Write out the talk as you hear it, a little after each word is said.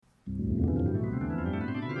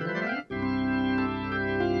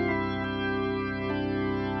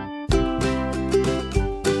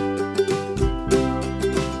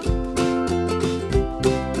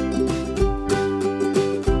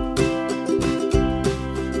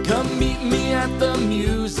me at the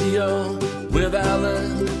Museo with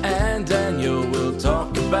Alan and Daniel. We'll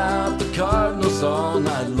talk about the Cardinals all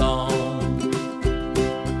night long.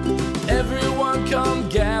 Everyone come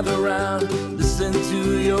gather round, listen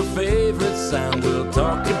to your favorite sound. We'll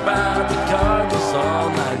talk about the Cardinals all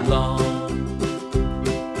night long.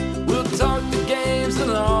 We'll talk the games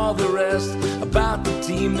and all the rest, about the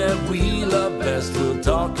team that we love best. We'll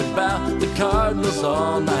talk about the Cardinals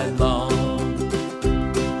all night long.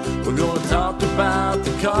 We're gonna talk about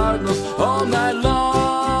the Cardinals all night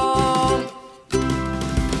long.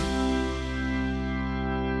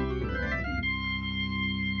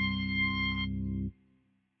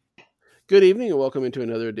 Good evening and welcome into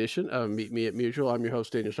another edition of Meet Me at Mutual. I'm your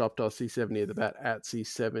host, Daniel Shoptaw, C70 of the Bat at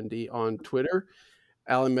C70 on Twitter.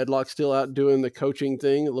 Alan Medlock's still out doing the coaching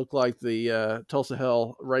thing. It looked like the Tulsa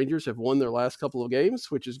Hell Rangers have won their last couple of games,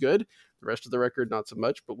 which is good. The rest of the record, not so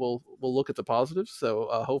much, but we'll look at the positives. So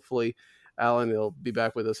hopefully Alan will be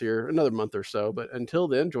back with us here another month or so. But until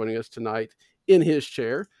then, joining us tonight in his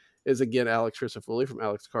chair is again Alex Crisafulli from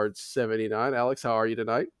Alex Card 79. Alex, how are you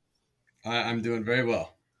tonight? I'm doing very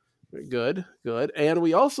well. Good. And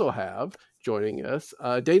we also have joining us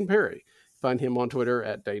Dane Perry. Find him on Twitter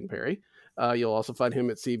at Dane Perry. You'll also find him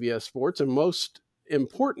at CBS Sports. And most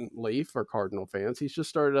importantly for Cardinal fans, he's just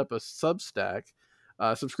started up a substack,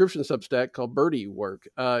 subscription substack called Birdy Work.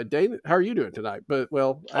 Dane, how are you doing tonight?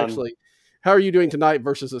 How are you doing tonight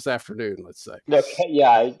versus this afternoon, let's say? Okay,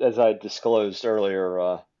 yeah, as I disclosed earlier,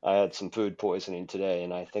 I had some food poisoning today,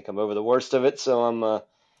 and I think I'm over the worst of it. So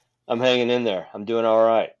I'm hanging in there. I'm doing all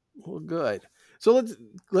right. Well, good. So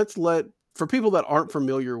let's let, for people that aren't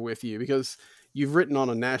familiar with you, because you've written on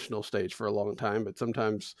a national stage for a long time, but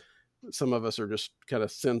sometimes some of us are just kind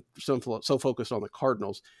of so focused on the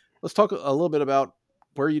Cardinals. Let's talk a little bit about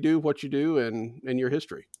where you do, what you do, and your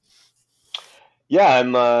history. Yeah,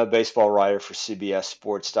 I'm a baseball writer for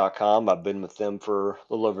CBSSports.com. I've been with them for a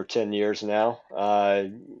little over 10 years now.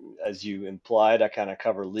 As you implied, I kind of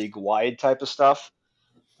cover league-wide type of stuff.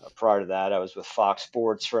 Prior to that, I was with Fox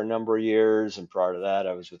Sports for a number of years, and prior to that,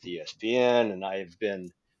 I was with ESPN, and I have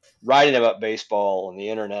been writing about baseball on the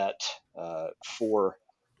internet for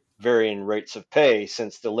varying rates of pay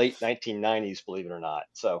since the late 1990s, believe it or not.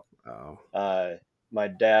 So my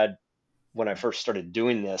dad, when I first started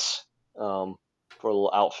doing this for a little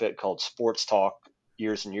outfit called Sports Talk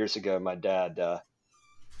years and years ago, my dad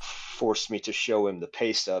forced me to show him the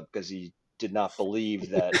pay stub because he did not believe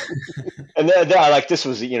that. And then, like, this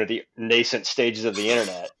was, the nascent stages of the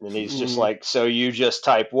internet, and he's just like, so you just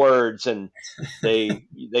type words and they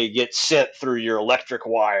get sent through your electric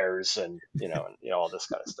wires and all this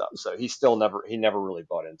kind of stuff. So he never really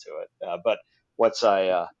bought into it. But once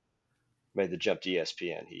I made the jump to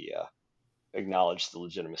ESPN, he acknowledged the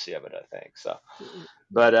legitimacy of it, I think. So,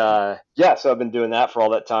 but so I've been doing that for all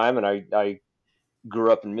that time, and I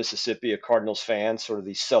grew up in Mississippi, a Cardinals fan, sort of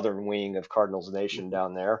the southern wing of Cardinals Nation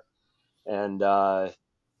down there. And, my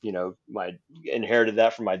inherited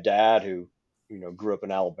that from my dad, who, grew up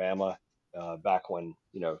in Alabama back when,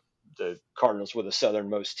 the Cardinals were the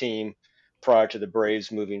southernmost team prior to the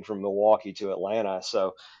Braves moving from Milwaukee to Atlanta.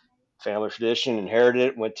 So family tradition, inherited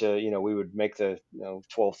it, went to, we would make the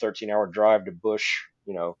 12, 13-hour drive to Busch,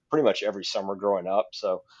 pretty much every summer growing up.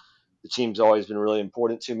 So the team's always been really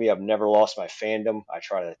important to me. I've never lost my fandom. I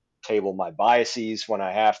try to table my biases when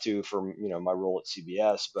I have to for, my role at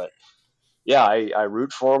CBS. But yeah, I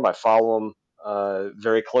root for them. I follow them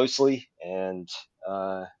very closely, and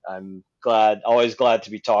I'm always glad to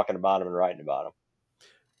be talking about them and writing about them.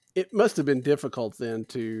 It must have been difficult then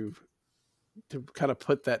to kind of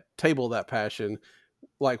table that passion,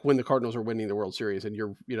 like when the Cardinals are winning the World Series, and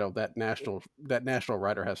that national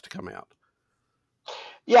writer has to come out.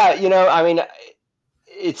 Yeah, I mean,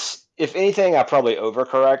 it's, if anything, I probably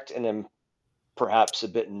overcorrect and am perhaps a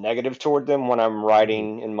bit negative toward them when I'm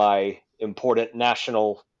writing in my important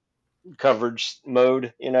national coverage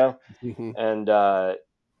mode, and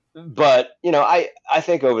but I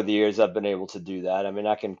think over the years I've been able to do that. I mean,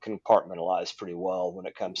 I can compartmentalize pretty well when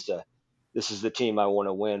it comes to, this is the team I want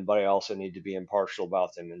to win, but I also need to be impartial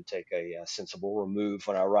about them and take a sensible remove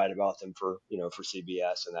when I write about them for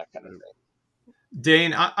CBS and that kind of thing.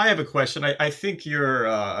 Dane, I have a question. I think you're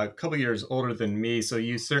a couple years older than me, so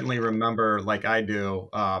you certainly remember, like I do,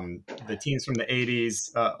 the teams from the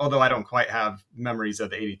 80s, although I don't quite have memories of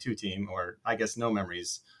the 82 team, or I guess no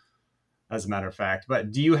memories, as a matter of fact. But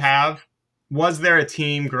was there a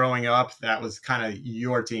team growing up that was kind of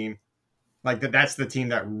your team? Like that's the team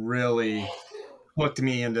that really hooked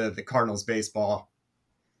me into the Cardinals baseball?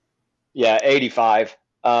 Yeah, 85.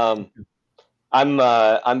 I'm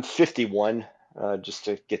 51. just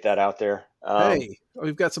to get that out there. Hey,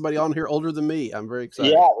 we've got somebody on here older than me. I'm very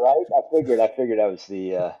excited. Yeah, right. I figured I was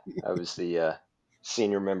the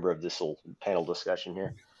senior member of this little panel discussion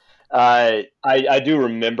here. I do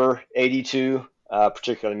remember '82,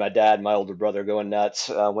 particularly my dad and my older brother going nuts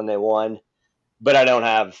when they won. But I don't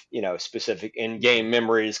have specific in-game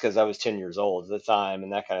memories because I was 10 years old at the time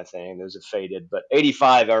and that kind of thing. Those have faded. But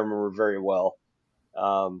 '85, I remember very well.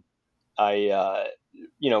 Um, I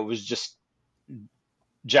it was just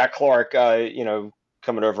Jack Clark,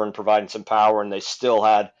 coming over and providing some power, and they still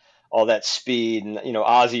had all that speed. And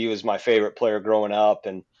Ozzie was my favorite player growing up,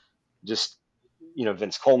 and just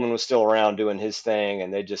Vince Coleman was still around doing his thing,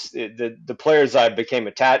 and the players I became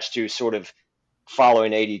attached to sort of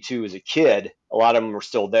following '82 as a kid. A lot of them were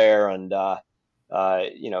still there, and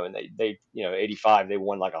and they '85 they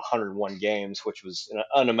won like 101 games, which was an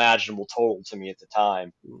unimaginable total to me at the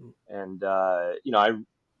time. Mhm. And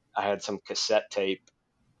I had some cassette tape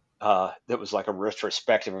that was like a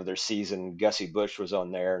retrospective of their season. Gussie Bush was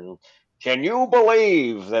on there, and can you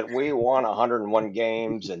believe that we won 101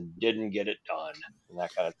 games and didn't get it done, and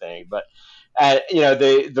that kind of thing. But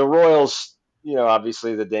the Royals,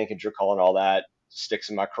 obviously the Dinkinger call and all that sticks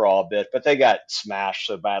in my craw a bit, but they got smashed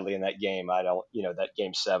so badly in that game. I don't, that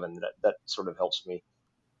game 7 that sort of helps me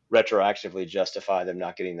retroactively justify them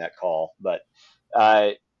not getting that call. But uh,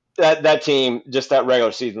 that team, just that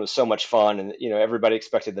regular season was so much fun, and everybody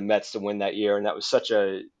expected the Mets to win that year, and that was such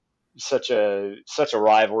a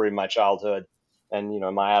rivalry in my childhood and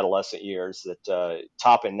my adolescent years that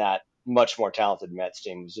topping that much more talented Mets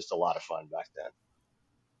team was just a lot of fun back then.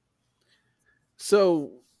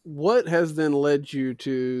 So, what has then led you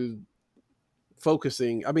to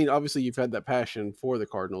focusing? I mean, obviously you've had that passion for the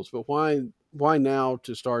Cardinals, but why now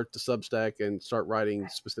to start the Substack and start writing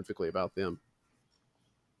specifically about them?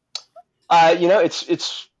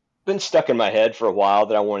 It's been stuck in my head for a while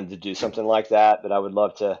that I wanted to do something like that. That I would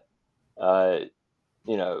love to, uh,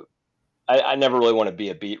 you know, I never really want to be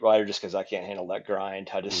a beat writer just because I can't handle that grind.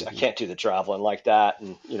 I can't do the traveling like that.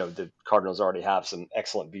 And the Cardinals already have some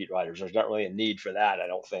excellent beat writers. There's not really a need for that, I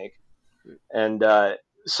don't think. And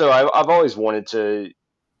so I've always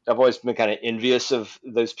been kind of envious of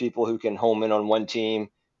those people who can home in on one team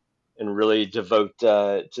and really devote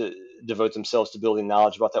themselves to building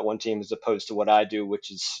knowledge about that one team, as opposed to what I do,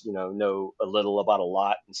 which is know a little about a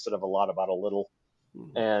lot instead of a lot about a little.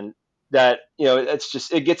 Mhm. And that it's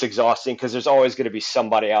just, it gets exhausting because there's always going to be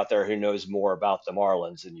somebody out there who knows more about the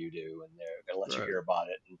Marlins than you do, and they're going to let you Right. hear about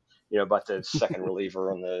it, and about the second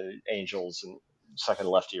reliever on the Angels and second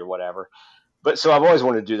lefty or whatever. But so I've always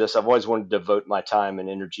wanted to do this. I've always wanted to devote my time and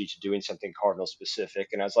energy to doing something Cardinal specific,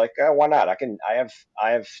 and I was like, why not? I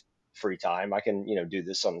have free time. I can do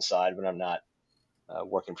this on the side when I'm not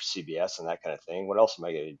working for CBS and that kind of thing. What else am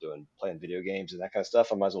I going to be doing? Playing video games and that kind of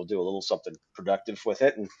stuff. I might as well do a little something productive with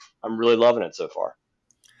it, and I'm really loving it so far.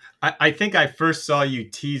 I think I first saw you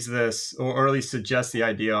tease this, or at least suggest the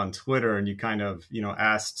idea on Twitter, and you kind of,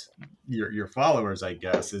 asked your followers, I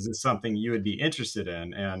guess, is this something you would be interested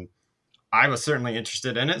in? And I was certainly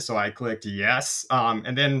interested in it, so I clicked yes.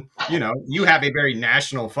 And then, you have a very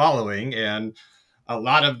national following, and a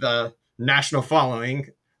lot of the national following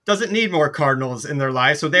doesn't need more Cardinals in their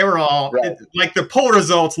life. So they were all Right. like, the poll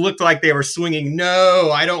results looked like they were swinging, no,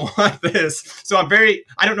 I don't want this. So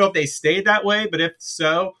I don't know if they stayed that way, but if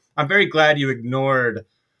so, I'm very glad you ignored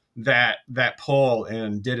that poll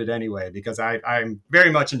and did it anyway, because I'm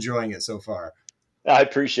very much enjoying it so far. I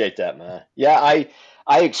appreciate that, man. Yeah, I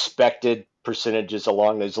expected percentages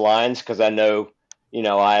along those lines because I know,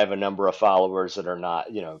 I have a number of followers that are not,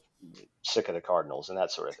 sick of the Cardinals and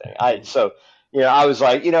that sort of thing. I was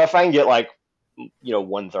like, if I can get like,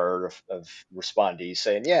 1/3 of respondees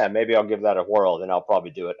saying, yeah, maybe I'll give that a whirl, then I'll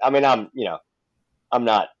probably do it. I mean, I'm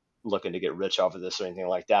not looking to get rich off of this or anything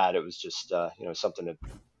like that. It was just, something to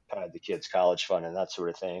pad the kids' college fund and that sort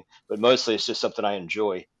of thing. But mostly it's just something I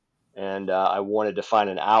enjoy. And I wanted to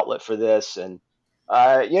find an outlet for this. And,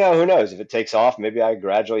 who knows if it takes off, maybe I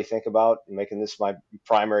gradually think about making this my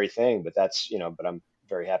primary thing, but but I'm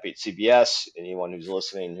very happy at CBS. Anyone who's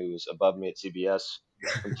listening, who's above me at CBS,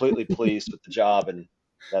 completely pleased with the job. And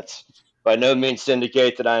that's by no means to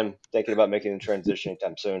indicate that I'm thinking about making the transition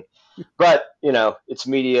anytime soon. But it's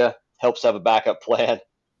media, helps have a backup plan,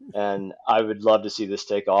 and I would love to see this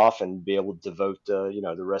take off and be able to devote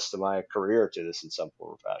the rest of my career to this in some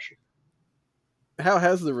form or fashion. How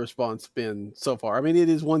has the response been so far? I mean, it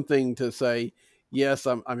is one thing to say, yes,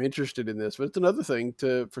 I'm interested in this, but it's another thing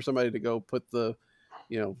for somebody to go put the,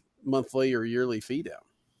 monthly or yearly fee down.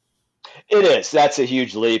 It is. That's a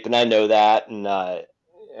huge leap, and I know that. And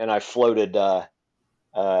I floated,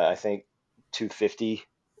 I think $250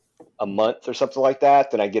 a month or something like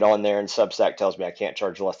that. Then I get on there and Substack tells me I can't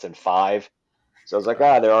charge less than 5. So I was like,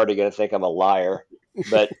 they're already going to think I'm a liar.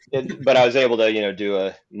 But I was able to, do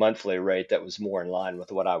a monthly rate that was more in line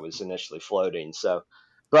with what I was initially floating. So,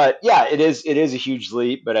 but yeah, it is a huge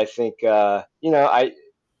leap. But I think, I've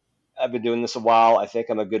been doing this a while. I think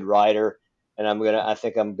I'm a good writer, and I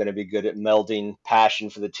think I'm gonna be good at melding passion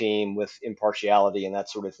for the team with impartiality and that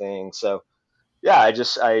sort of thing. So yeah,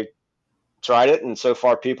 I tried it, and so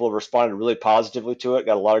far people have responded really positively to it.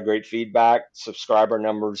 Got a lot of great feedback. Subscriber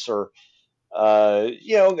numbers are, uh,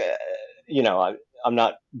 you know, uh, I'm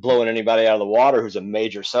not blowing anybody out of the water who's a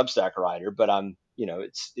major Substack writer, but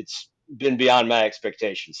it's been beyond my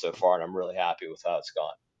expectations so far, and I'm really happy with how it's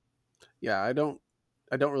gone. Yeah, I don't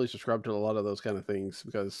really subscribe to a lot of those kind of things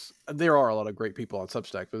because there are a lot of great people on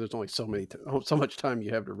Substack, but there's only so much time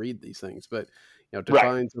you have to read these things. But to Right.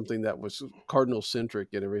 find something that was Cardinal centric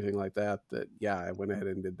and everything like that, yeah, I went ahead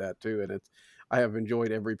and did that too. And I have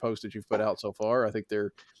enjoyed every post that you've put out so far. I think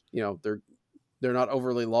they're not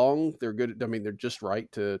overly long. They're good. I mean, they're just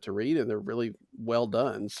right to read, and they're really well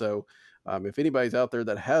done. So, if anybody's out there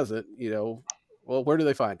that hasn't, well, where do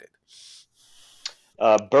they find it?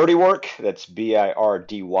 Birdy Work, that's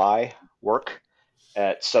Birdy work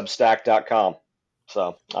at substack.com.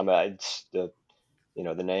 So it's the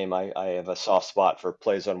name. I have a soft spot for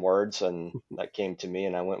plays on words, and that came to me,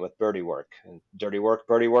 and I went with Birdy Work and Dirty Work,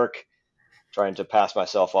 Birdy Work. Trying to pass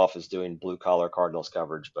myself off as doing blue collar Cardinals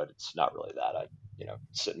coverage, but it's not really that. I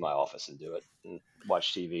sit in my office and do it and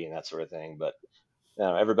watch TV and that sort of thing. But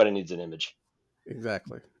everybody needs an image.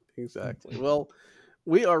 Exactly. Well,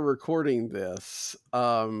 we are recording this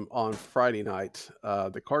on Friday night.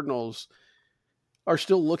 The Cardinals are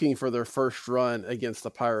still looking for their first run against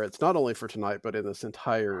the Pirates, not only for tonight, but in this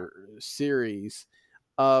entire series.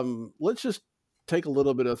 Let's just take a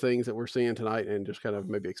little bit of things that we're seeing tonight and just kind of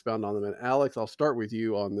maybe expound on them. And Alex, I'll start with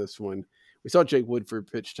you on this one. We saw Jake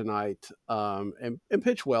Woodford pitch tonight and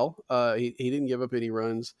pitch well. He didn't give up any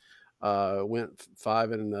runs, went 5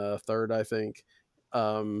 1/3, I think.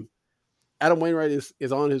 Adam Wainwright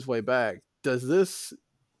is on his way back. Does this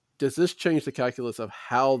change the calculus of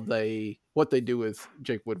what they do with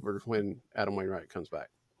Jake Woodward when Adam Wainwright comes back?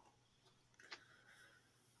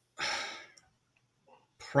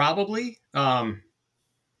 Probably. I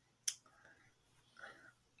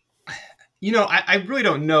really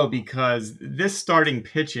don't know because this starting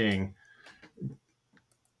pitching,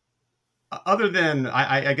 other than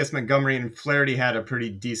I guess Montgomery and Flaherty had a pretty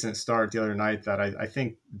decent start the other night. That I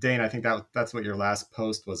think, Dane, I think that's what your last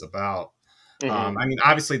post was about. Mm-hmm. I mean,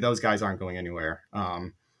 obviously those guys aren't going anywhere.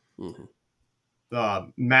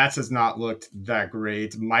 Matz has not looked that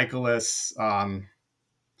great. Michaelis,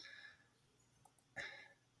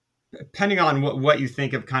 depending on what you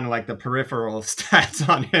think of kind of like the peripheral stats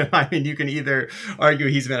on him, I mean, you can either argue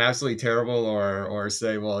he's been absolutely terrible or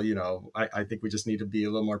say, well, I think we just need to be a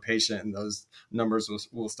little more patient and those numbers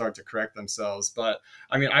will start to correct themselves. But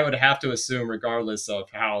I mean, I would have to assume, regardless of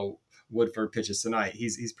how Woodford pitches tonight,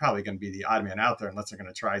 he's probably going to be the odd man out there unless they're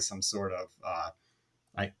going to try some sort of,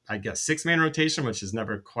 I guess, 6-man rotation, which has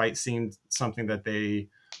never quite seemed something that they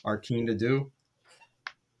are keen to do.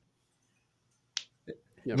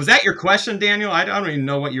 Yep. Was that your question, Daniel? I don't even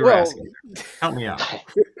know what you were asking. Help me out.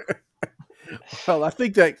 Well, I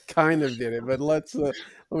think that kind of did it, but let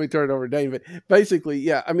me turn it over to Dane. But basically,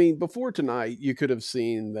 yeah, I mean, before tonight, you could have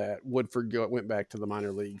seen that Woodford went back to the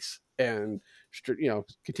minor leagues and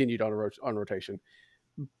continued on rotation.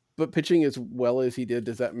 But pitching as well as he did,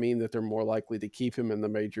 does that mean that they're more likely to keep him in the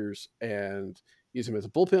majors and use him as a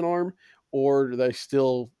bullpen arm, or do they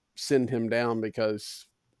still send him down because,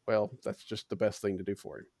 well, that's just the best thing to do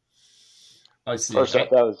for him? I see. First off,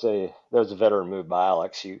 that was a veteran move by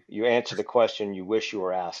Alex. You answered the question you wish you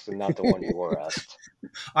were asked, and not the one you were asked.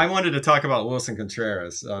 I wanted to talk about Wilson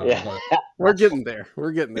Contreras. Yeah. But... We're getting there.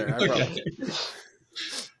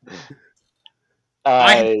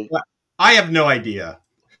 I promise. I have no idea.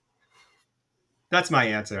 That's my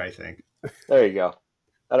answer, I think. There you go.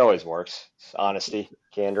 That always works. It's honesty,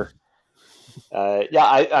 candor. Yeah,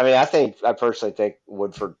 I personally think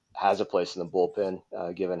Woodford has a place in the bullpen,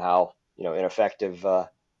 given how ineffective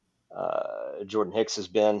Jordan Hicks has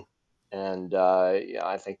been, and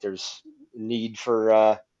I think there's need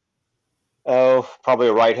for probably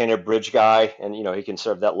a right-handed bridge guy, and he can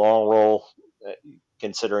serve that long role,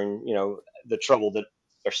 considering the trouble that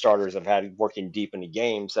their starters have had working deep into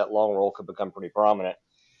games. That long role could become pretty prominent.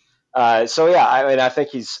 So yeah, I mean, I think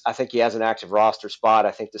he has an active roster spot.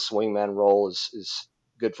 I think the swingman role is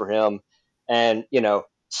good for him, and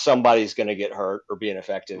somebody's going to get hurt or be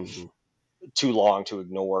ineffective too long to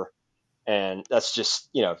ignore. And that's just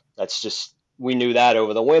we knew that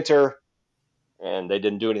over the winter, and they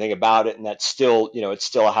didn't do anything about it. And that's still, it's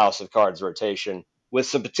still a house of cards rotation with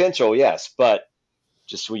some potential, yes, but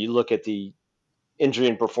just when you look at the injury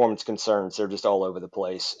and performance concerns, they're just all over the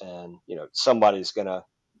place. And somebody's gonna,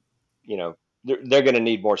 they're gonna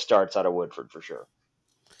need more starts out of Woodford for sure.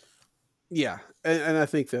 Yeah, and I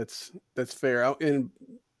think that's fair. And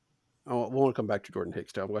I want to come back to Jordan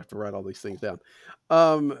Hicks too. I'm going to have to write all these things down.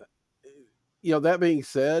 Um, that being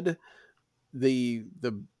said, the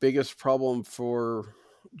biggest problem for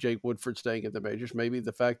Jake Woodford staying at the majors may be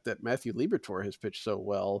the fact that Matthew Liberatore has pitched so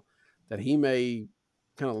well that he may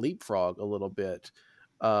kind of leapfrog a little bit.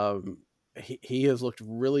 He has looked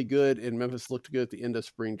really good, and Memphis looked good at the end of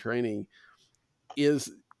spring training.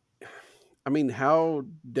 How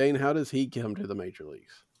Dane? How does he come to the major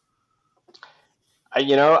leagues?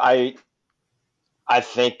 I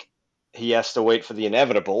think he has to wait for the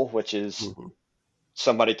inevitable, which is Mm-hmm.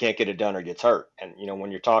 somebody can't get it done or gets hurt. And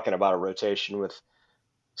when you're talking about a rotation with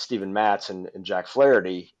Steven Matz and Jack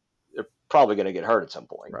Flaherty, they're probably going to get hurt at some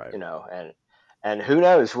point, Right. and who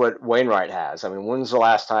knows what Wainwright has. I mean, when's the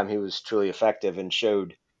last time he was truly effective and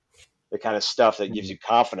showed the kind of stuff that gives you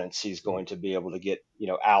confidence he's going to be able to get,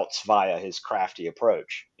 outs via his crafty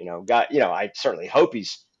approach? I certainly hope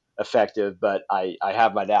he's effective, but I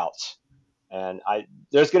have my doubts. And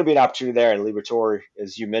there's going to be an opportunity there. And Liberatore,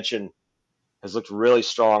 as you mentioned, has looked really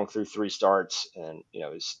strong through 3 starts, and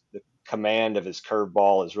the command of his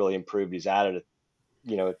curveball has really improved. He's added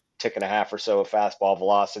a tick and a half or so of fastball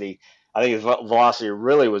velocity. I think his velocity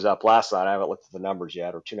really was up last night. I haven't looked at the numbers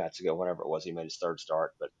yet, or 2 nights ago, whenever it was he made his 3rd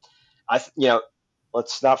start. But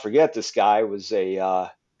let's not forget this guy was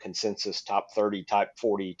a consensus top 30, type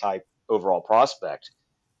 40 type overall prospect,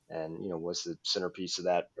 and was the centerpiece of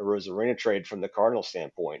that Arozarena trade from the Cardinal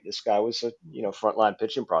standpoint. This guy was a frontline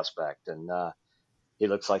pitching prospect, and he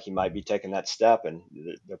looks like he might be taking that step, and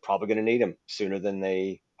they're probably going to need him sooner than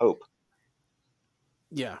they hope.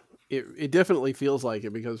 Yeah, it definitely feels like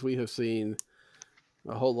it, because we have seen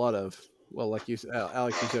a whole lot of, well, like you,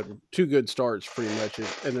 Alex, you said, 2 good starts pretty much,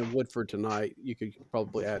 and then Woodford tonight. You could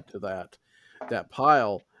probably add to that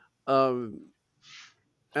pile.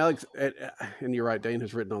 Alex, and you're right, Dane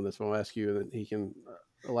has written on this, but I'll ask you, and then he can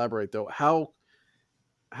elaborate though. How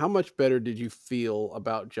much better did you feel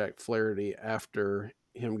about Jack Flaherty after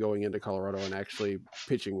him going into Colorado and actually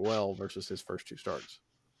pitching well versus his first 2 starts?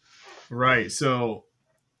 Right. So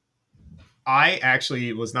I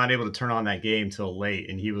actually was not able to turn on that game till late,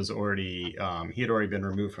 and he had already been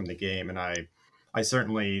removed from the game, and I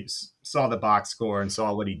certainly saw the box score and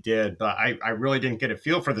saw what he did, but I really didn't get a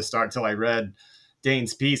feel for the start until I read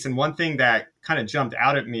Dane's piece. And one thing that kind of jumped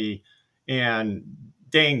out at me, and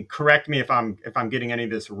Dane, correct me if I'm getting any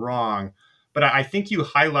of this wrong, but I think you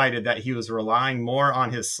highlighted that he was relying more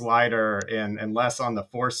on his slider and less on the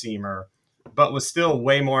 4-seamer, but was still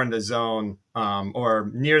way more in the zone,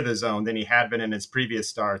 or near the zone, than he had been in his previous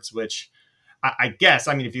starts, which I guess,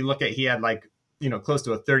 I mean, if you look at, he had close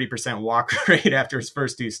to a 30% walk rate after his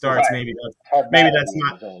first 2 starts. Right. Maybe that's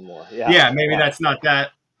not, maybe that's not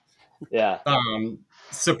that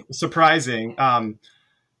surprising.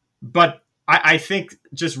 But I think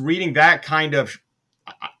just reading that kind of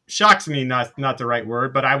shocks me, not the right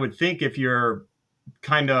word, but I would think if you're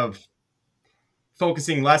kind of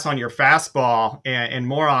focusing less on your fastball and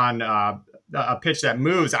more on a pitch that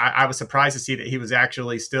moves, I was surprised to see that he was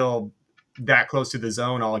actually still that close to the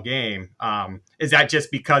zone all game. Is that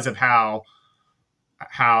just because of how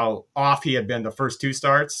off he had been the first 2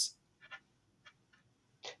 starts?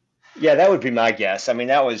 Yeah, that would be my guess. I mean,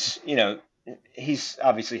 that was, he's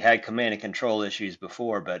obviously had command and control issues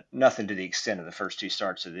before, but nothing to the extent of the first 2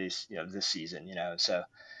 starts of this season, So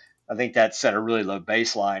I think that set a really low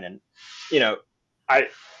baseline. And, I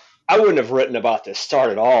I wouldn't have written about this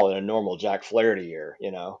start at all in a normal Jack Flaherty year,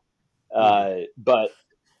 but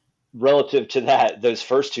relative to those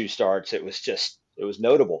first 2 starts, it was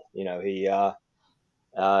notable. He, in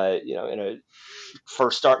a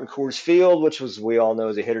first start in Coors Field, which was, we all know,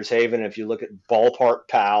 is a hitter's haven. If you look at Ballpark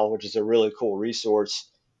Pal, which is a really cool resource,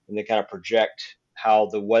 and they kind of project how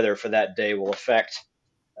the weather for that day will affect,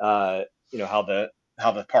 how the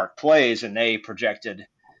park plays, and they projected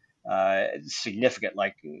significant,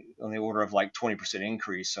 like on the order of like 20%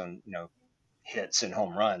 increase on hits and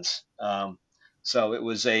home runs. So it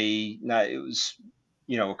was a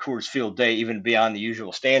Coors Field day, even beyond the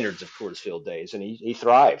usual standards of Coors Field days, and he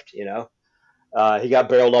thrived. He got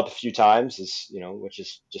barreled up a few times, which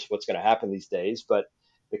is just what's going to happen these days. But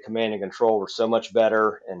the command and control were so much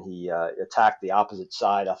better, and he attacked the opposite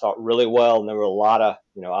side, I thought, really well. And there were a lot of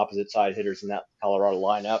opposite side hitters in that Colorado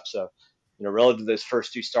lineup, so relative to those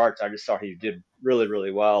first two starts, I just thought he did really,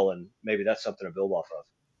 really well, and maybe that's something to build off of.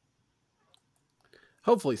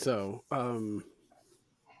 Hopefully so,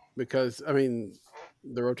 because I mean,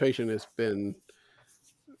 the rotation has been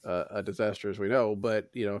a disaster as we know. But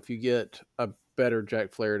if you get a better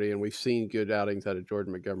Jack Flaherty, and we've seen good outings out of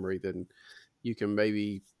Jordan Montgomery, then you can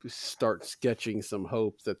maybe start sketching some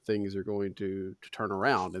hope that things are going to turn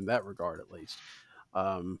around in that regard, at least.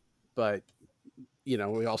 But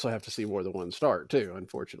we also have to see more than one start too.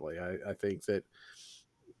 Unfortunately, I think that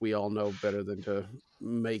we all know better than to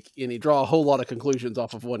draw a whole lot of conclusions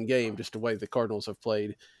off of one game, just the way the Cardinals have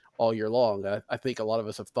played all year long. I think a lot of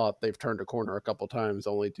us have thought they've turned a corner a couple times,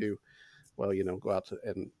 only to, well, go out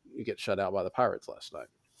and you get shut out by the Pirates last night.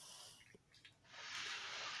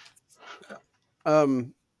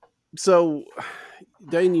 So,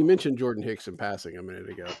 Dane, you mentioned Jordan Hicks in passing a minute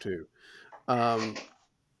ago too.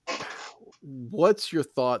 What's your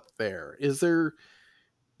thought there? Is there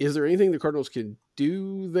anything the Cardinals can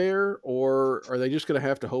do there, or are they just going to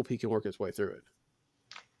have to hope he can work his way through it?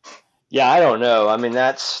 Yeah, I don't know. I mean,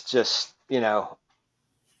 that's just,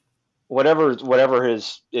 whatever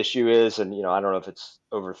his issue is, and I don't know if it's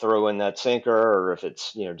overthrowing that sinker or if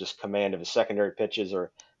it's just command of his secondary pitches,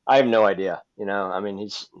 or I have no idea. I mean,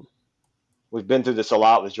 we've been through this a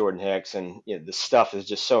lot with Jordan Hicks, and the stuff is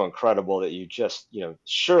just so incredible that you just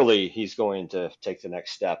surely he's going to take the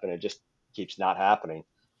next step, and it just keeps not happening.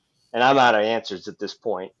 And I'm out of answers at this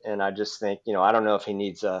point, and I just think I don't know if he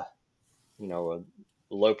needs a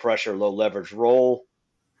low pressure, low leverage role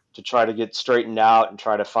to try to get straightened out and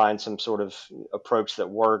try to find some sort of approach that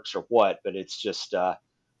works or what. But it's just,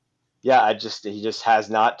 he just has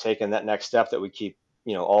not taken that next step that we keep,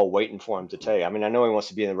 all waiting for him to take. I mean, I know he wants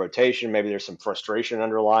to be in the rotation. Maybe there's some frustration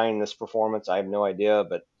underlying this performance. I have no idea,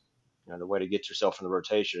 but the way to get yourself in the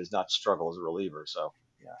rotation is not to struggle as a reliever. So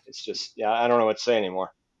it's just, I don't know what to say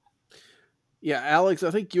anymore. Yeah, Alex,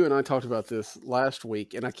 I think you and I talked about this last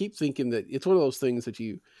week, and I keep thinking that it's one of those things that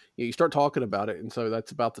you start talking about it, and so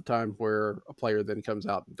that's about the time where a player then comes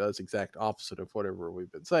out and does exact opposite of whatever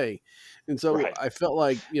we've been saying. And so Right. I felt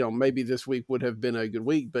like, maybe this week would have been a good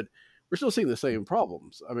week, but we're still seeing the same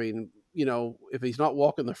problems. I mean, if he's not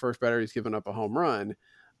walking the first batter, he's giving up a home run.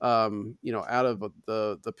 Out of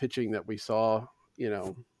the pitching that we saw,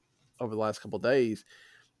 over the last couple of days,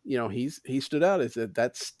 he stood out as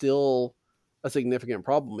that's still a significant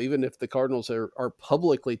problem, even if the Cardinals are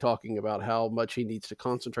publicly talking about how much he needs to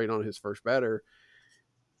concentrate on his first batter.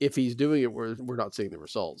 If he's doing it, we're not seeing the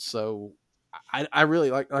results. So I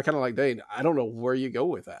really I kind of like Dane. I don't know where you go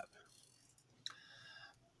with that.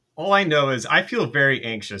 All I know is I feel very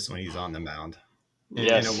anxious when he's on the mound. In a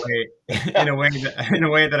Yes. way, in a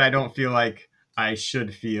way that I don't feel like I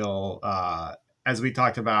should feel. As we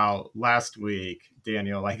talked about last week,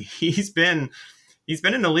 Daniel, like he's been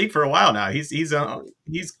in the league for a while now.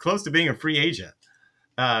 He's close to being a free agent.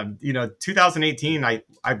 2018,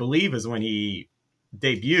 I believe, is when he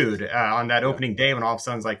debuted on that opening day, when all of a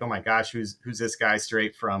sudden it's like, oh my gosh, who's this guy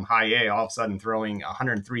straight from high A, all of a sudden throwing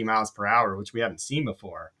 103 miles per hour, which we haven't seen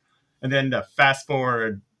before. And then to fast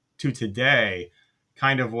forward to today,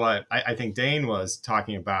 kind of what I think Dane was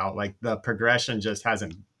talking about, like the progression just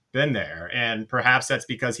hasn't been there. And perhaps that's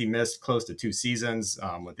because he missed close to 2 seasons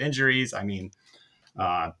with injuries. I mean,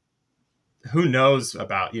 who knows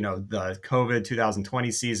about, the COVID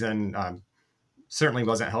 2020 season, certainly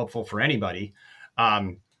wasn't helpful for anybody.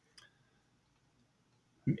 And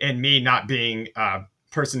me not being a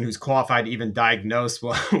person who's qualified to even diagnose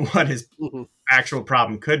what his actual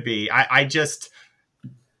problem could be, I just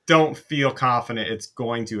don't feel confident it's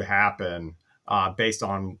going to happen based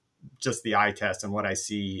on just the eye test and what I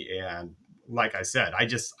see. And like I said, I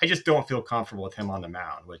just don't feel comfortable with him on the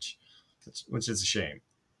mound, which is a shame.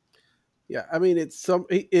 Yeah, I mean,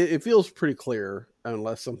 it feels pretty clear,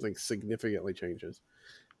 unless something significantly changes,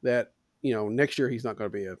 that next year he's not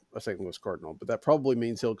going to be a St. Louis Cardinal, but that probably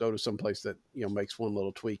means he'll go to some place that makes one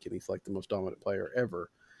little tweak and he's like the most dominant player ever.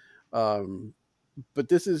 But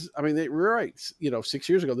this is, I mean, we're right. 6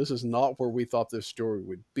 years ago, this is not where we thought this story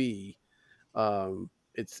would be.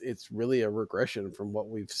 It's really a regression from what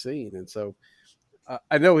we've seen, and so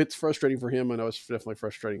I know it's frustrating for him. I know it's definitely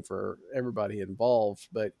frustrating for everybody involved,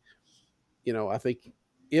 but I think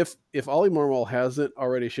if Ollie Marmol hasn't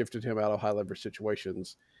already shifted him out of high leverage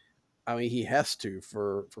situations, I mean, he has to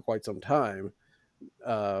for quite some time,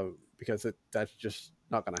 because that's just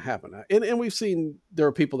not going to happen. And we've seen there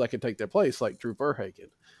are people that can take their place, like Drew Verhagen.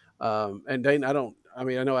 And Dane, I know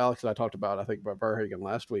Alex and I talked about Verhagen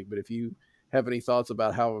last week, but if you have any thoughts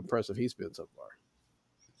about how impressive he's been so far.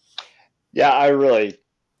 Yeah,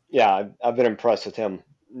 I've been impressed with him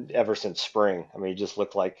ever since spring. I mean, he just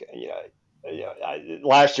looked like,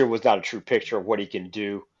 last year was not a true picture of what he can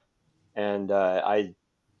do. And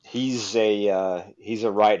he's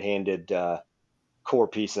a right-handed core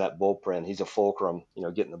piece in that bullpen. He's a fulcrum,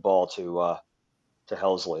 getting the ball to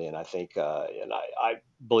Helsley, and I think and I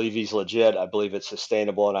believe he's legit. I believe it's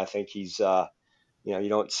sustainable, and I think he's you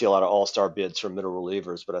don't see a lot of all-star bids from middle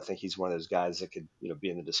relievers, but I think he's one of those guys that could be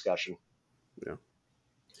in the discussion. Yeah.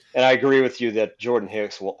 And I agree with you that Jordan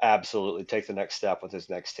Hicks will absolutely take the next step with his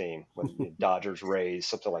next team when Dodgers, Rays,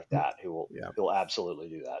 something like that. He'll absolutely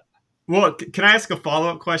do that. Well, can I ask a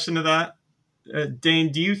follow-up question to that?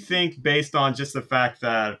 Dane, do you think, based on just the fact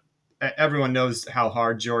that everyone knows how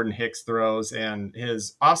hard Jordan Hicks throws and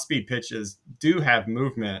his off-speed pitches do have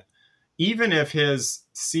movement, even if his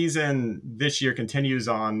season this year continues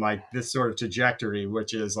on like this sort of trajectory,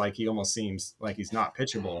 which is like he almost seems like he's not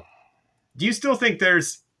pitchable, do you still think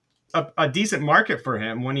there's a decent market for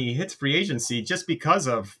him when he hits free agency just because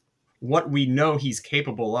of what we know he's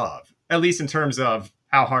capable of, at least in terms of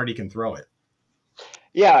how hard he can throw it?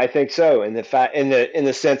 Yeah, I think so. In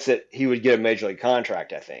the sense that he would get a major league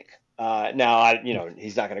contract, I think. Now,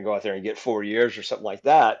 he's not going to go out there and get 4 years or something like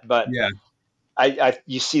that. But Yeah.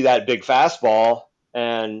 you see that big fastball,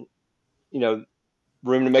 and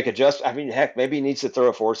room to make adjustments. I mean, heck, maybe he needs to throw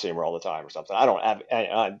a four seamer all the time or something. I don't have.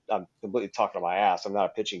 I'm completely talking to my ass. I'm not a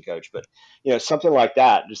pitching coach, but something like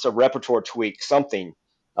that, just a repertoire tweak, something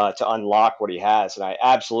to unlock what he has. And I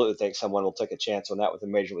absolutely think someone will take a chance on that with a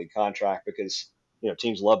major league contract because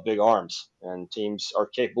teams love big arms and teams are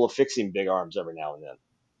capable of fixing big arms every now and then.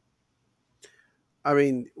 I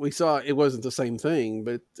mean, we saw it wasn't the same thing,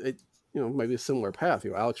 but it maybe a similar path.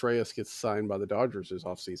 Alex Reyes gets signed by the Dodgers this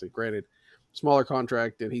offseason. Granted, smaller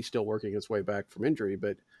contract, and he's still working his way back from injury,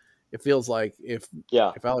 but it feels like if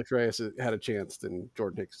Alex Reyes had a chance, then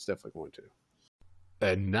Jordan Hicks is definitely going to.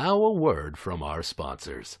 And now a word from our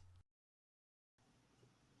sponsors.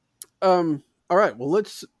 All right. Well,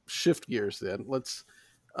 let's shift gears then. Let's.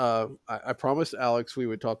 I promised Alex we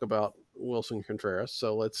would talk about Wilson Contreras,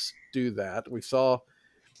 so let's do that. We saw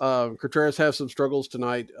Contreras have some struggles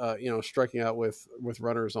tonight. Striking out with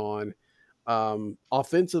runners on.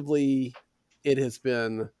 Offensively, it has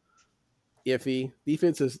been iffy.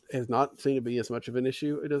 Defense has not seemed to be as much of an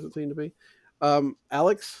issue. It doesn't seem to be.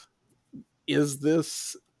 Alex, is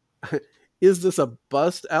this a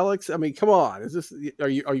bust, Alex? I mean, come on. Are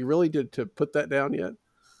you really to put that down yet?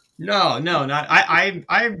 No, not.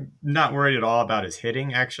 I'm not worried at all about his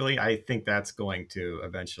hitting. Actually, I think that's going to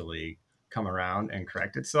eventually come around and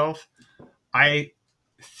correct itself. I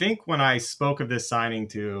think when I spoke of this signing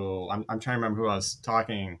to, I'm trying to remember who I was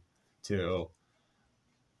talking to.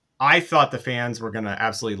 I thought the fans were going to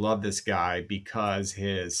absolutely love this guy because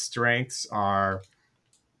his strengths are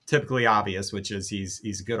typically obvious, which is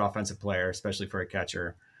he's a good offensive player, especially for a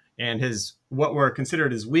catcher, and his what were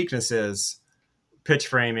considered his weaknesses. Pitch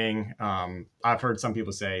framing. I've heard some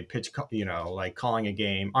people say pitch, like calling a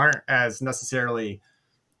game aren't as necessarily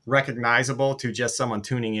recognizable to just someone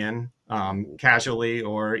tuning in casually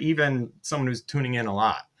or even someone who's tuning in a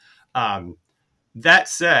lot. That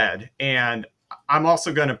said, and I'm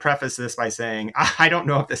also going to preface this by saying I don't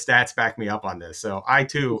know if the stats back me up on this. So I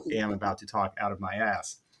too am about to talk out of my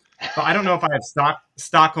ass. But I don't know if I have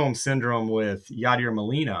Stockholm syndrome with Yadier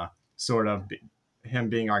Molina, sort of him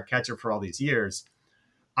being our catcher for all these years.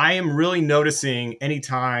 I am really noticing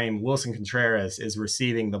anytime Wilson Contreras is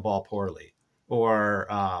receiving the ball poorly or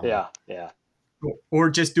or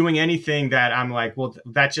just doing anything that I'm like, well,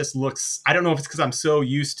 that just looks, I don't know if it's because I'm so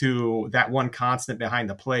used to that one constant behind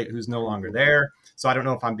the plate who's no longer there. So I don't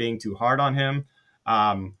know if I'm being too hard on him.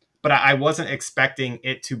 But I wasn't expecting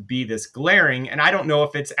it to be this glaring. And I don't know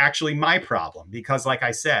if it's actually my problem because, like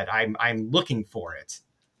I said, I'm looking for it.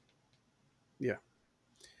 Yeah.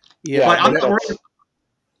 But I'm not worried.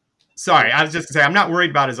 Sorry, I was just going to say, I'm not worried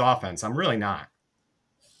about his offense. I'm really not.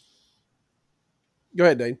 Go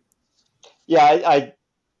ahead, Dane. Yeah,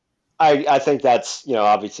 I think that's,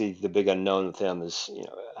 obviously the big unknown with him is,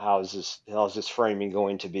 how is this framing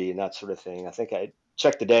going to be and that sort of thing. I think I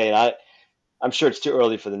checked today, and I'm sure it's too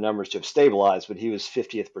early for the numbers to have stabilized, but he was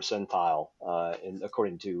 50th percentile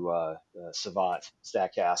according to Savant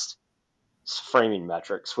Statcast framing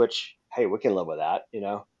metrics, which, hey, we can live with that,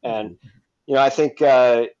 And I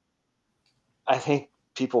think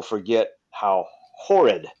people forget how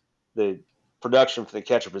horrid the production for the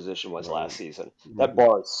catcher position was last season. That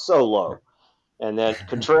bar is so low. And then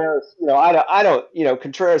Contreras,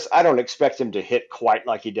 Contreras, I don't expect him to hit quite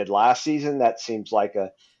like he did last season. That seems like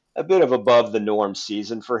a bit of above the norm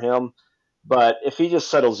season for him. But if he just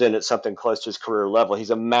settles in at something close to his career level, he's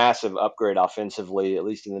a massive upgrade offensively, at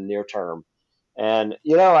least in the near term. And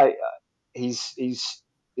he's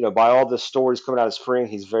by all the stories coming out of spring,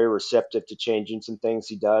 he's very receptive to changing some things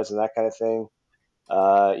he does and that kind of thing.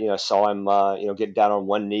 Saw him getting down on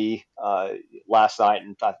one knee last night,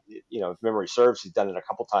 and if memory serves, he's done it a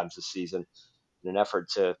couple times this season in an effort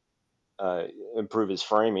to uh, improve his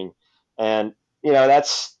framing. And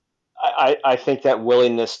that's I think that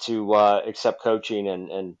willingness to accept coaching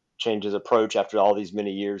and change his approach after all these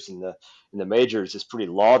many years in the majors is pretty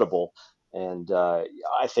laudable. And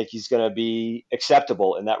I think he's going to be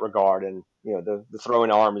acceptable in that regard. And the throwing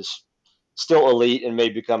arm is still elite and may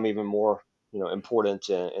become even more important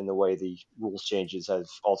in the way the rules changes have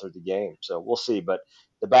altered the game. So we'll see. But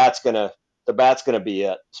the bat's gonna be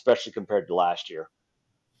it, especially compared to last year.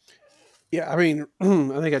 Yeah, I mean,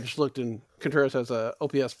 I think I just looked, and Contreras has a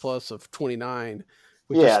OPS plus of 29,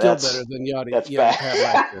 which is Yeah, still better than that's Yachty bad. had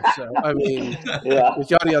last year. So I mean, Yeah, with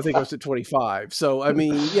Yachty, I think it was at 25. So I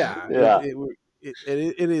mean, yeah, yeah,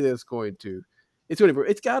 it is going to,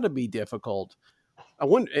 it's got to be difficult. I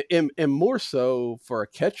wonder, and more so for a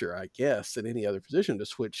catcher, I guess, than any other position to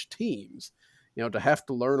switch teams. To have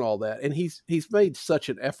to learn all that, and he's made such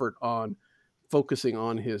an effort on focusing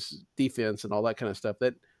on his defense and all that kind of stuff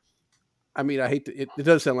that, I mean, I hate to, it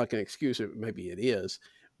does sound like an excuse. Maybe it is,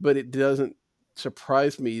 but it doesn't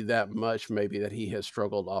surprise me that much. Maybe that he has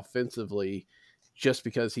struggled offensively, just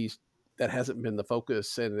because that hasn't been the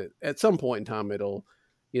focus. And at some point in time,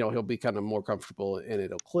 he'll be kind of more comfortable and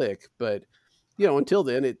it'll click. But until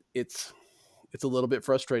then, it's a little bit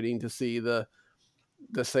frustrating to see the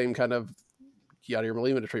same kind of Yadier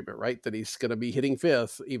Molina treatment, right? That he's going to be hitting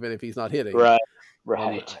fifth even if he's not hitting. right,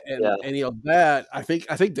 right. And Yeah, that I think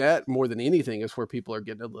that more than anything is where people are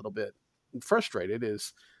getting a little bit frustrated.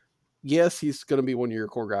 Is, yes, he's going to be one of your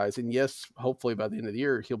core guys, and yes, hopefully by the end of the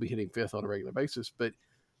year he'll be hitting fifth on a regular basis. But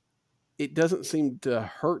it doesn't seem to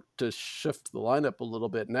hurt to shift the lineup a little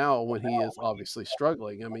bit now when he is obviously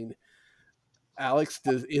struggling. I mean, Alex,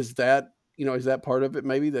 is that part of it?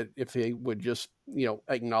 Maybe that if he would just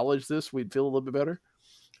acknowledge this, we'd feel a little bit better.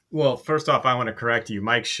 Well, first off, I want to correct you.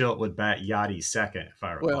 Mike Schilt would bat Yachty second, if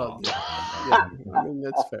I Well, recall. yeah, I mean,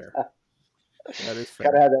 that's fair. That is fair.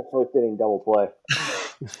 gotta have that first inning double play.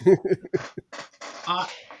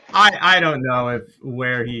 I don't know if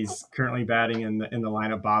where he's currently batting in the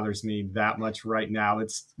lineup bothers me that much right now.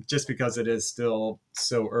 It's just because it is still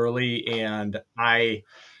so early, and I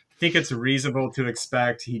think it's reasonable to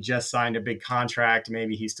expect he just signed a big contract.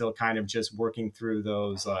 Maybe he's still kind of just working through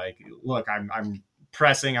those. Like, look, I'm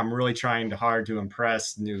pressing. I'm really trying hard to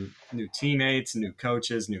impress new teammates, new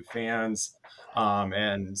coaches, new fans,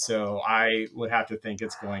 and so I would have to think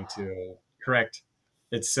it's going to correct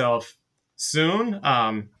itself soon.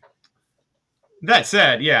 That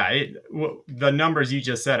said, yeah, the numbers you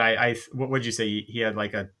just said, what would you say? He had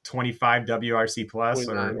like a 25 WRC plus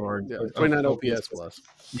 29, or yeah, 29 OPS plus? plus.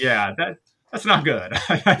 Yeah, that's not good.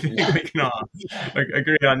 I think we can all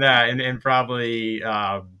agree on that, and probably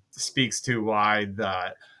speaks to why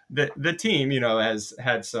the team, has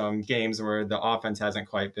had some games where the offense hasn't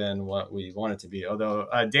quite been what we want it to be. Although,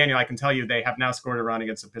 Daniel, I can tell you they have now scored a run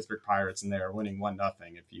against the Pittsburgh Pirates, and they are winning 1-0.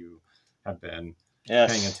 If you have been paying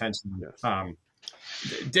Yes. attention, Yes.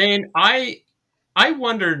 Dane, I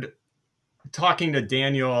wondered, talking to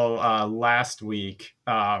Daniel last week,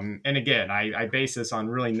 and again, I base this on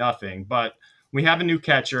really nothing, but we have a new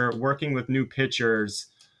catcher working with new pitchers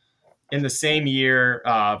in the same year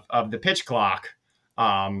of the pitch clock.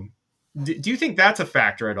 Do you think that's a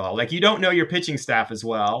factor at all? Like, you don't know your pitching staff as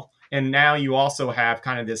well, and now you also have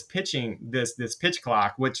kind of this pitch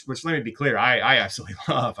clock, which let me be clear, I absolutely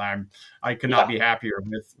love. I could not be happier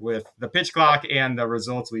with the pitch clock and the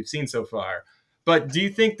results we've seen so far. But do you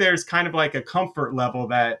think there's kind of like a comfort level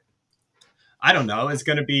that, I don't know, is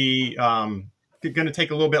going to be going to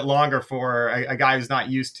take a little bit longer for a guy who's not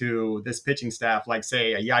used to this pitching staff, like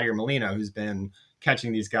say a Yadier Molina, who's been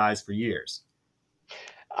catching these guys for years?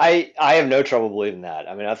 I have no trouble believing that.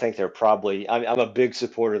 I mean, I think they're probably. I'm a big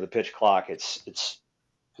supporter of the pitch clock. It's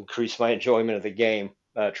increased my enjoyment of the game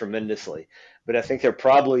tremendously. But I think they're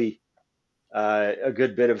probably a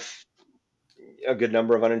good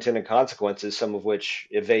number of unintended consequences, some of which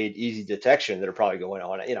evade easy detection, that are probably going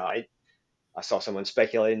on. I saw someone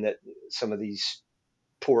speculating that some of these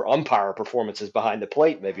poor umpire performances behind the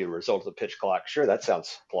plate may be a result of the pitch clock. Sure, that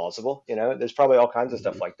sounds plausible. There's probably all kinds of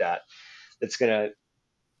stuff like that that's going to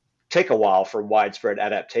take a while for widespread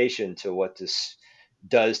adaptation to what this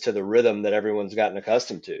does to the rhythm that everyone's gotten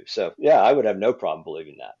accustomed to. So yeah, I would have no problem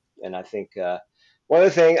believing that. And I think one other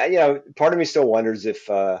thing, part of me still wonders if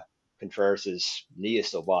Contreras' knee is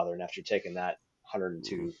still bothering after taking that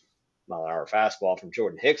 102-mile-an-hour fastball from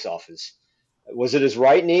Jordan Hicks off his. Was it his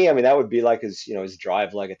right knee? I mean, that would be like his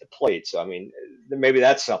drive leg at the plate. So I mean, maybe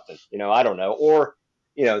that's something. I don't know. Or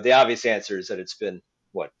the obvious answer is that it's been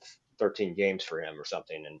what 13 games for him or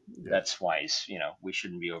something, and that's why we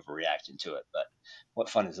shouldn't be overreacting to it. But what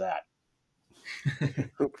fun is that?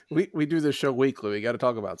 we do this show weekly. We got to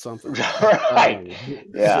talk about something. Right.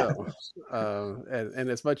 Yeah. So,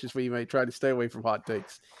 and as much as we may try to stay away from hot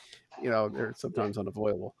takes, they're sometimes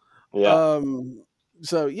unavoidable. Yeah.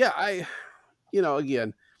 So yeah,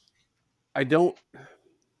 again, I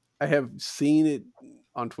have seen it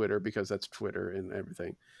on Twitter because that's Twitter and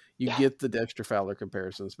everything. You get the Dexter Fowler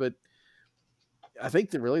comparisons, but I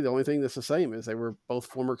think that really the only thing that's the same is they were both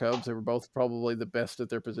former Cubs. They were both probably the best at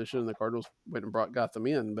their position, and the Cardinals went and got them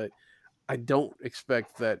in. But I don't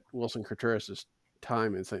expect that Wilson Contreras'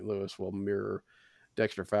 time in St. Louis will mirror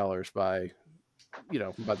Dexter Fowler's by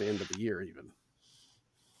the end of the year even.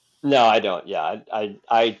 No, I don't. Yeah,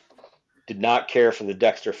 I did not care for the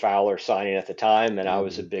Dexter Fowler signing at the time, and I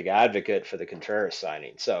was a big advocate for the Contreras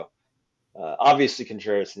signing. So obviously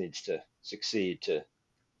Contreras needs to succeed to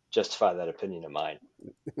justify that opinion of mine,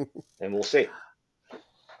 and we'll see.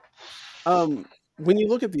 When you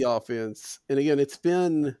look at the offense, and again, it's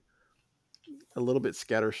been a little bit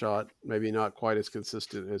scattershot, maybe not quite as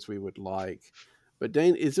consistent as we would like. But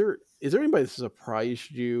Dane, is there anybody that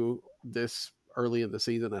surprised you this early in the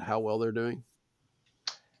season at how well they're doing?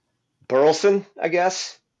 Burleson, I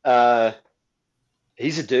guess.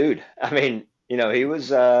 He's a dude. I mean, he was,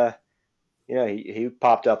 he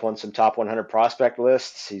popped up on some top 100 prospect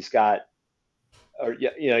lists. He's got,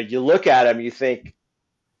 you look at him, you think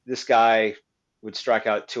this guy would strike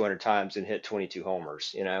out 200 times and hit 22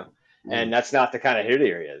 homers, and that's not the kind of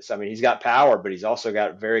hitter he is. I mean, he's got power, but he's also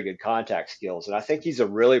got very good contact skills. And I think he's a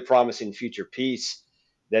really promising future piece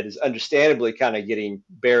that is understandably kind of getting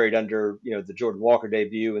buried under, the Jordan Walker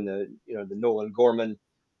debut and the Nolan Gorman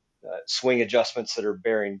swing adjustments that are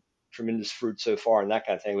bearing tremendous fruit so far and that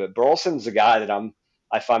kind of thing. But Burleson's a guy that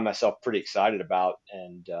I find myself pretty excited about.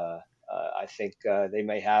 And I think they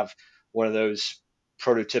may have one of those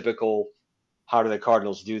prototypical, how do the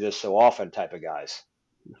Cardinals do this so often type of guys.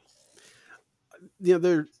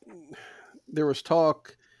 There was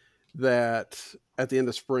talk that at the end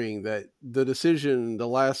of spring that the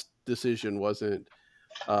last decision wasn't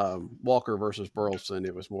Walker versus Burleson.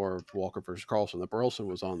 It was more Walker versus Carlson. That Burleson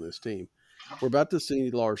was on this team. We're about to see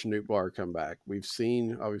Lars Nootbaar come back. We've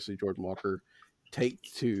seen, obviously, Jordan Walker take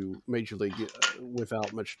to Major League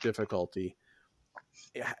without much difficulty.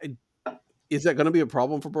 Is that going to be a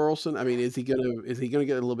problem for Burleson? I mean, is he going to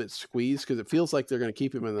get a little bit squeezed? Because it feels like they're going to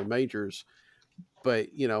keep him in the majors. But,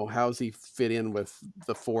 how's he fit in with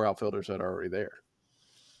the four outfielders that are already there?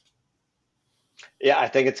 Yeah, I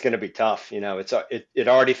think it's going to be tough. It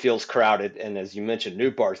already feels crowded, and as you mentioned,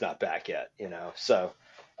 Nootbaar's not back yet. So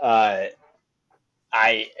I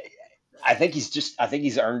think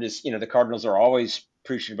he's earned his. The Cardinals are always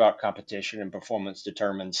preaching about competition and performance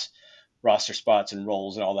determines roster spots and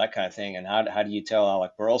roles and all that kind of thing. And how do you tell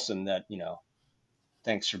Alec Burleson that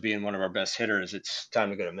thanks for being one of our best hitters, it's time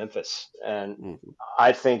to go to Memphis? And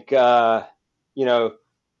I think the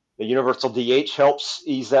universal DH helps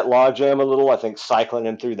ease that logjam a little. I think cycling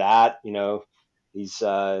him through that, he's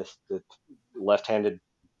the left-handed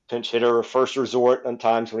pinch hitter of first resort on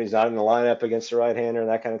times when he's not in the lineup against the right-hander and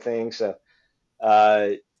that kind of thing. So,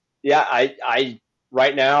 I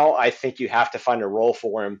right now I think you have to find a role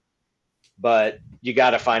for him, but you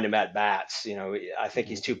got to find him at bats. I think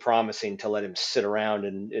he's too promising to let him sit around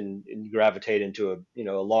and gravitate into a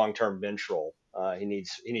long-term bench role. He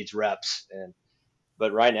needs reps,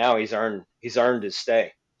 but right now he's earned his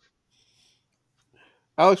stay.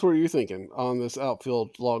 Alex, what are you thinking on this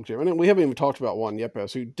outfield logjam? And we haven't even talked about Juan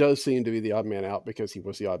Yepes, who does seem to be the odd man out because he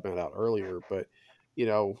was the odd man out earlier. But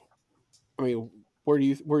I mean, where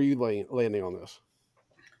are you landing on this?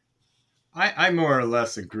 I more or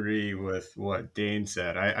less agree with what Dane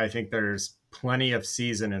said. I think there's plenty of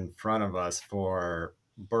season in front of us for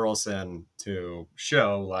Burleson to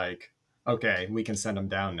show, like, okay, we can send him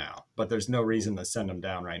down now. But there's no reason to send him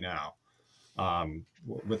down right now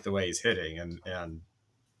with the way he's hitting. And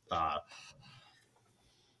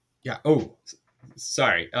yeah. Oh,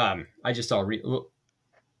 sorry. I just saw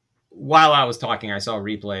while I was talking, I saw a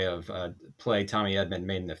replay of play Tommy Edman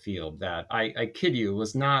made in the field that I kid you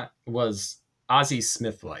was Ozzie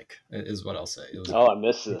Smith like is what I'll say. I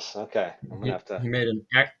missed this. Okay, I'm gonna have to. He made an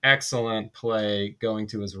excellent play going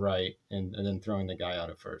to his right and then throwing the guy out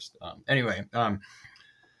at first. Anyway,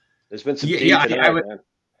 there's been some deep tonight, I would.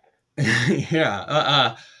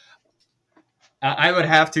 Yeah. I would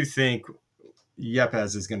have to think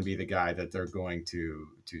Yepes is going to be the guy that they're going to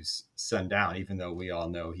send down, even though we all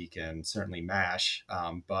know he can certainly mash,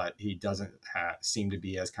 but he doesn't seem to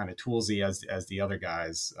be as kind of toolsy as the other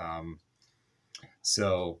guys.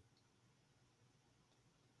 So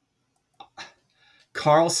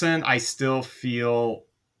Carlson, I still feel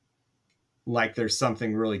like there's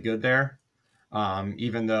something really good there,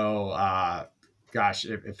 even though, gosh,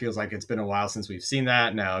 it feels like it's been a while since we've seen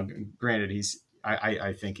that. Now, granted,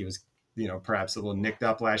 I think he was, perhaps a little nicked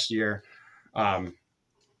up last year. But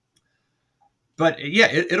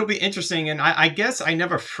yeah, it'll be interesting. And I guess I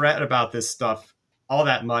never fret about this stuff all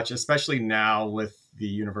that much, especially now with the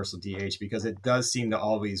universal DH, because it does seem to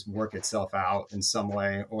always work itself out in some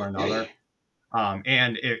way or another.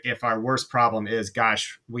 And if our worst problem is,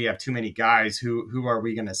 gosh, we have too many guys, who are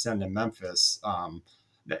we going to send to Memphis?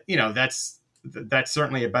 That's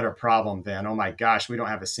certainly a better problem than, oh my gosh, we don't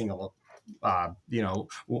have a single,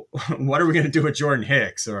 what are we going to do with Jordan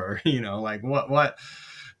Hicks? Or, like what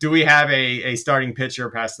do we have a starting pitcher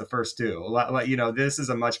past the first two? This is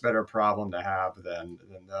a much better problem to have than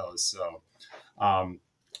those. So,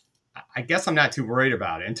 I guess I'm not too worried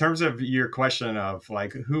about it. In terms of your question of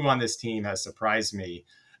like who on this team has surprised me,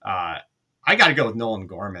 I got to go with Nolan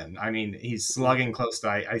Gorman. I mean, he's slugging close to,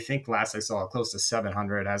 I think last I saw, close to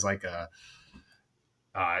 700 as like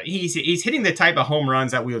he's hitting the type of home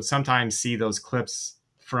runs that we would sometimes see those clips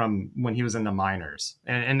from when he was in the minors.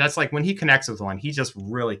 And that's like when he connects with one, he just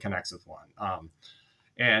really connects with one.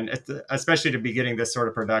 And especially to be getting this sort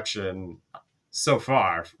of production so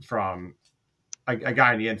far from a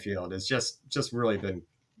guy in the infield is just really been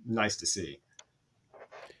nice to see.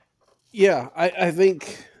 Yeah, I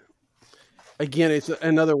think, again, it's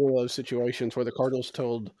another one of those situations where the Cardinals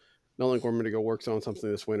told Nolan Gorman to go work on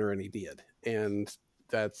something this winter, and he did. And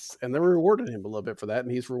they rewarded him a little bit for that,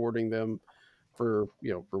 and he's rewarding them for,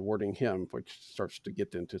 rewarding him, which starts to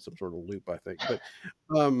get into some sort of loop, I think. But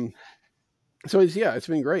so it's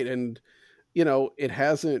been great. And, it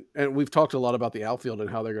hasn't, and we've talked a lot about the outfield and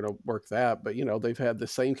how they're going to work that, but, they've had the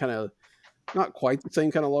same kind of, not quite the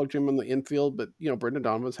same kind of logjam in the infield, but, Brendan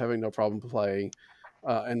Donovan's having no problem playing.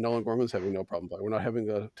 And Nolan Gorman's having no problem playing. We're not having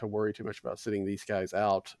to worry too much about sitting these guys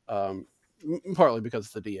out, partly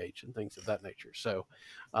because of the DH and things of that nature. So,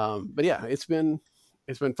 but yeah, it's been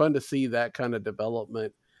fun to see that kind of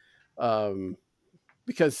development,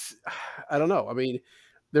 because I don't know. I mean,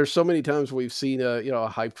 there's so many times we've seen a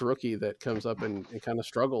hyped rookie that comes up and kind of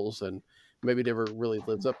struggles and maybe never really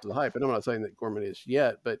lives up to the hype. And I'm not saying that Gorman is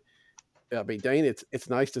yet, but I mean, Dane, it's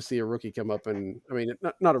nice to see a rookie come up, and I mean,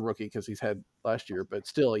 not a rookie because he's had last year, but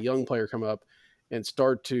still a young player come up and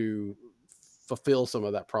start to fulfill some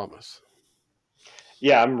of that promise.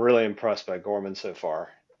 Yeah, I'm really impressed by Gorman so far.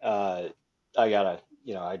 I I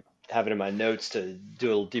have it in my notes to do a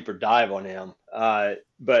little deeper dive on him.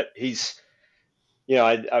 But he's,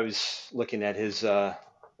 I was looking at his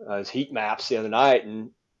heat maps the other night,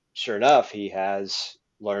 and sure enough, he has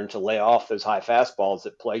learned to lay off those high fastballs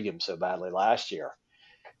that plagued him so badly last year.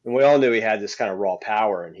 And we all knew he had this kind of raw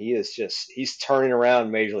power, and he's turning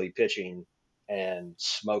around major league pitching and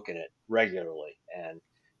smoking it regularly. And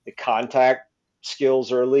the contact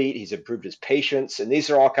skills are elite. He's improved his patience, and these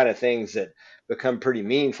are all kind of things that become pretty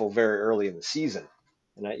meaningful very early in the season.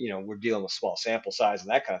 And we're dealing with small sample size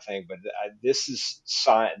and that kind of thing, but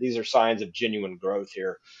these are signs of genuine growth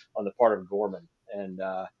here on the part of Gorman. And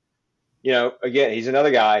again, he's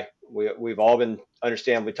another guy. We've all been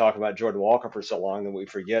understandably talking about Jordan Walker for so long that we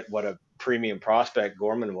forget what a premium prospect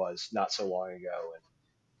Gorman was not so long ago, and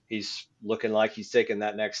he's looking like he's taking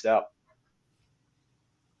that next step.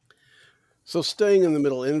 So staying in the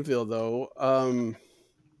middle infield, though,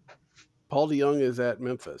 Paul DeJong is at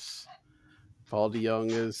Memphis. Paul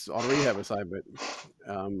DeJong is on rehab assignment.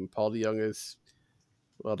 Paul DeJong is,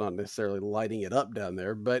 well, not necessarily lighting it up down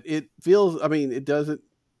there, but it feels. I mean, it doesn't.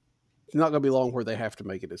 It's not going to be long where they have to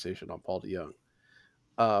make a decision on Paul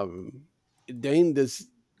DeJong. Dane does.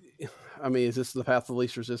 I mean, is this the path of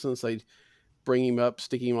least resistance? They bring him up,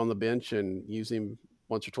 stick him on the bench, and use him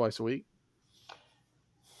once or twice a week.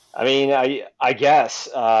 I mean, I guess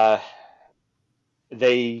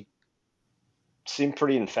they seem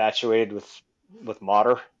pretty infatuated with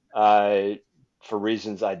Mater for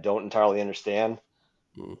reasons I don't entirely understand.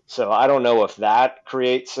 So I don't know if that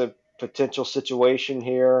creates a potential situation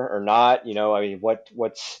here or not. I mean,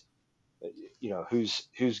 what's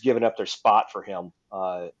who's giving up their spot for him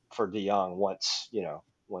for DeJong once you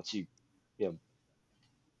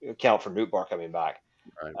account for Newtbar coming back.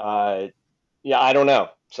 Right. Yeah, I don't know.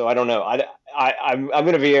 So I don't know. I'm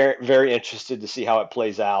going to be very interested to see how it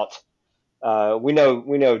plays out. We know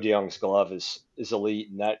DeYoung's glove is elite,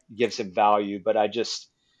 and that gives him value. But I just,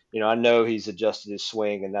 I know he's adjusted his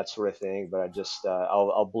swing and that sort of thing. But I just,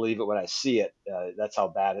 I'll believe it when I see it. That's how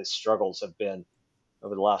bad his struggles have been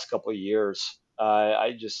over the last couple of years.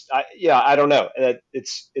 I don't know.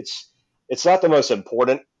 It's not the most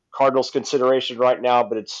important Cardinals consideration right now,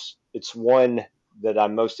 but it's one that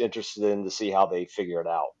I'm most interested in to see how they figure it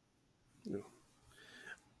out.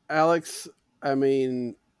 Alex, I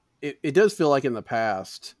mean, it does feel like in the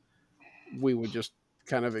past we would just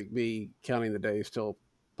kind of be counting the days till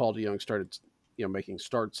Paul DeYoung started, making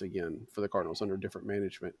starts again for the Cardinals under different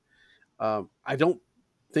management. I don't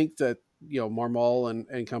think that Marmol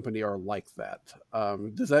and company are like that.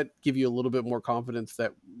 Does that give you a little bit more confidence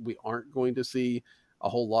that we aren't going to see a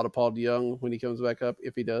whole lot of Paul DeYoung when he comes back up,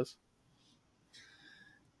 if he does?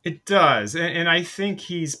 It does, and I think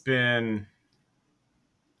he's been.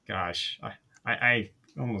 Gosh, I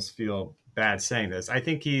almost feel bad saying this. I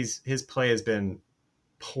think his play has been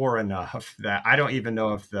poor enough that I don't even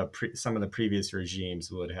know if some of the previous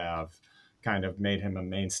regimes would have kind of made him a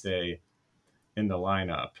mainstay in the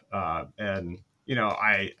lineup. And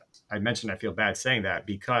I mentioned I feel bad saying that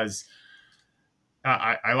because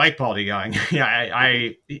I like Paul DeYoung. Yeah,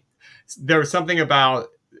 there was something about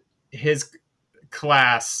his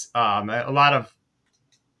class. A lot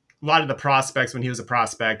of the prospects when he was a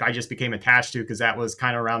prospect, I just became attached to because that was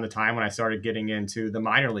kind of around the time when I started getting into the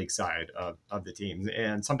minor league side of the team.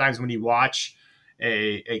 And sometimes when you watch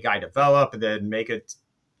a guy develop and then make it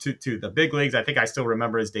to the big leagues, I think I still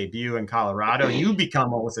remember his debut in Colorado. You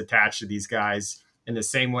become almost attached to these guys in the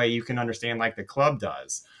same way you can understand like the club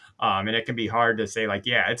does. And it can be hard to say like,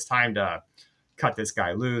 yeah, it's time to cut this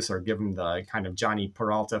guy loose or give him the kind of Johnny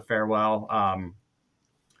Peralta farewell.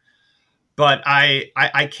 But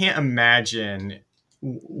I can't imagine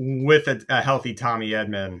with a healthy Tommy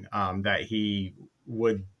Edman that he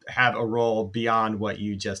would have a role beyond what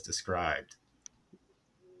you just described.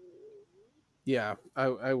 Yeah,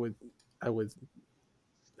 I would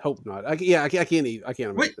hope not. I can't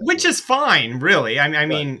imagine Which is fine, really. I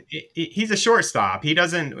mean, he's a shortstop. He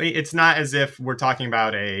doesn't. It's not as if we're talking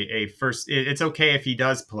about a first. It's okay if he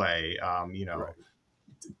does play. Right.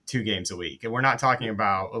 2 games a week, and we're not talking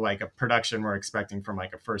about like a production we're expecting from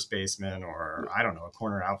like a first baseman or I don't know, a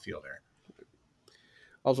corner outfielder.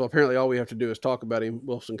 Also, apparently, all we have to do is talk about him.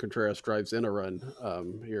 Wilson Contreras drives in a run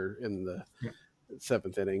here in the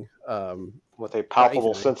 7th inning with a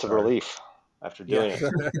palpable sense of relief after doing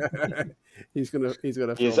it. he's gonna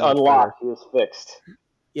He's unlocked. He is fixed.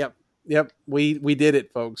 Yep. We did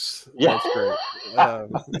it, folks. Yeah. That's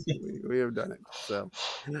great. we have done it. So,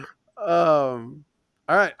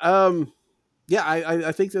 all right. Yeah,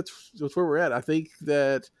 I think that's where we're at. I think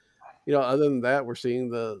that other than that, we're seeing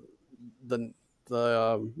the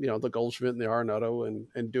the Goldschmidt and the Arenado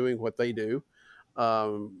and doing what they do,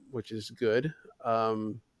 which is good.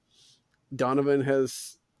 Donovan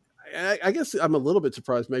has. I guess I'm a little bit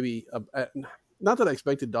surprised. Maybe not that I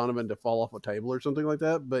expected Donovan to fall off a table or something like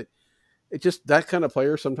that, but it just that kind of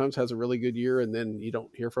player sometimes has a really good year and then you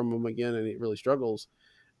don't hear from him again and he really struggles.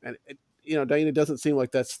 And Dane, it doesn't seem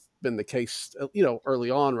like that's been the case. Early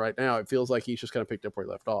on, right now, it feels like he's just kind of picked up where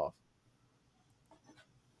he left off.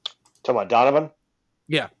 Talking about Donovan?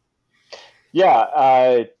 Yeah.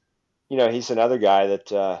 Yeah. He's another guy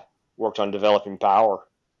that worked on developing power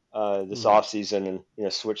this offseason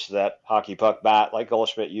and switched to that hockey puck bat like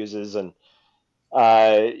Goldschmidt uses. And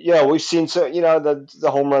we've seen the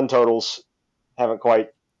home run totals haven't quite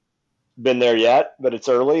been there yet, but it's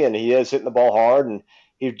early and he is hitting the ball hard and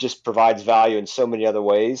he just provides value in so many other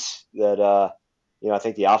ways that I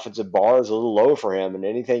think the offensive bar is a little low for him, and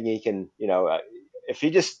anything he can if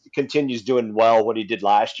he just continues doing well what he did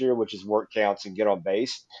last year, which is work counts and get on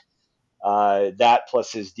base, that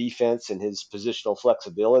plus his defense and his positional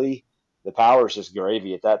flexibility, the power is just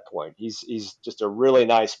gravy at that point. He's just a really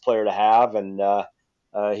nice player to have, and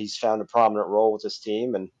he's found a prominent role with his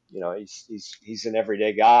team, and he's an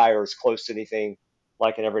everyday guy or as close to anything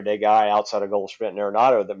like an everyday guy outside of Goldschmidt and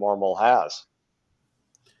Arenado that Marmol has.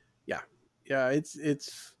 Yeah, it's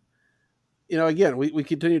again, we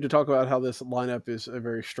continue to talk about how this lineup is a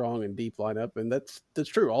very strong and deep lineup, and that's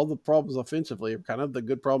true. All the problems offensively are kind of the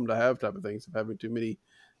good problem to have type of things of having too many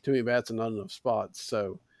bats and not enough spots.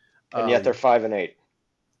 So, and yet they're 5-8.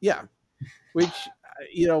 Yeah, which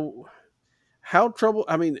how trouble.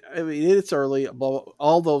 I mean, it's early.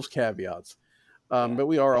 All those caveats, but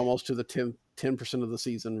we are almost to the 10% of the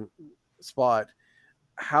season spot.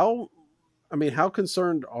 How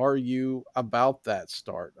concerned are you about that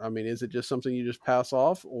start? I mean, is it just something you just pass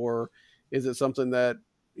off, or is it something that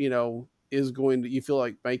is going to, you feel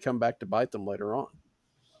like may come back to bite them later on?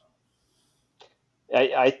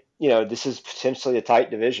 This is potentially a tight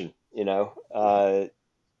division. The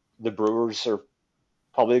Brewers are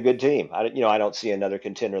probably a good team. I don't see another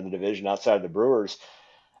contender in the division outside of the Brewers,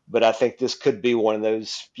 but I think this could be one of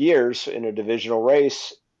those years in a divisional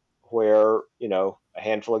race where, a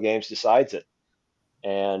handful of games decides it.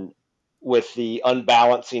 And with the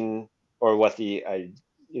unbalancing, or with the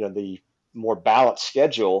more balanced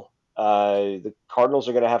schedule, the Cardinals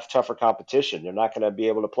are going to have tougher competition. They're not going to be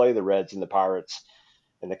able to play the Reds and the Pirates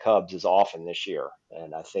and the Cubs as often this year.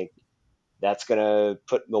 And I think that's going to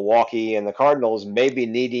put Milwaukee and the Cardinals maybe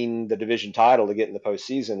needing the division title to get in the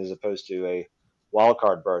postseason as opposed to a wild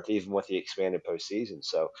card berth, even with the expanded postseason.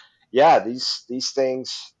 So, yeah, these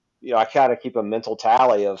things, I kind of keep a mental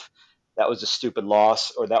tally of that was a stupid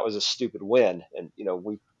loss or that was a stupid win, and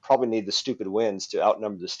we probably need the stupid wins to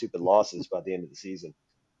outnumber the stupid losses by the end of the season.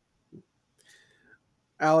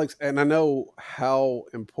 Alex, and I know how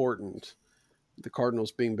important the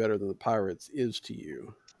Cardinals being better than the Pirates is to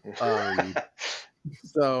you.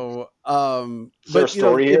 Is there a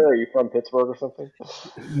story here? Are you from Pittsburgh or something?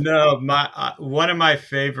 No, one of my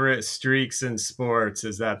favorite streaks in sports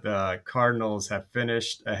is that the Cardinals have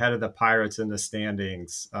finished ahead of the Pirates in the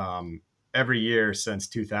standings every year since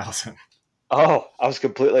 2000. Oh, I was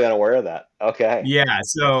completely unaware of that. Okay. Yeah,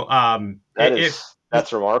 so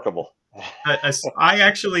that's remarkable. I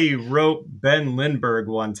actually wrote Ben Lindbergh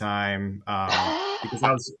one time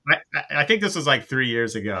because I think this was like 3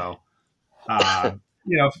 years ago.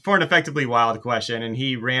 For an effectively wild question, and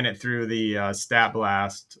he ran it through the Stat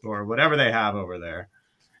Blast or whatever they have over there,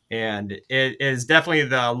 and it is definitely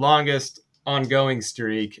the longest ongoing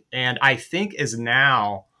streak, and I think is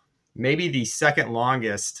now maybe the second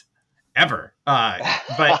longest ever.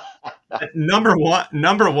 But number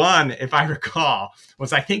one, if I recall,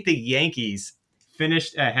 was I think the Yankees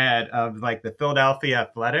finished ahead of like the Philadelphia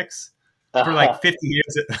Athletics for like 50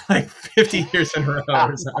 years in a row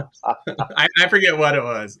or something. I forget what it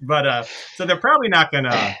was, but so they're probably not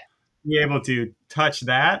gonna be able to touch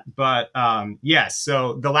that. But yes,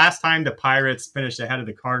 so the last time the Pirates finished ahead of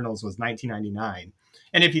the Cardinals was 1999,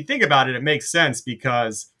 and if you think about it, it makes sense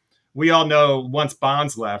because we all know once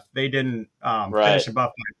Bonds left, they didn't finish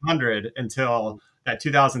above 500 until that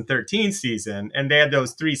 2013 season, and they had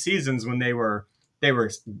those 3 seasons when they were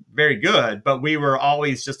very good, but we were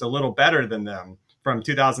always just a little better than them from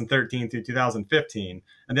 2013 through 2015,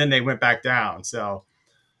 and then they went back down. So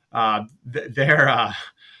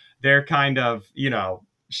their kind of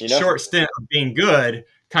short stint of being good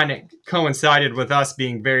kind of coincided with us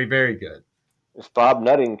being very, very good. If Bob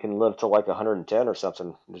Nutting can live to like 110 or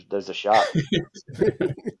something, there's a shot.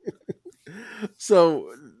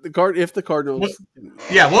 So if the Cardinals,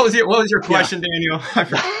 what was your question, Daniel?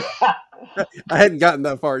 I hadn't gotten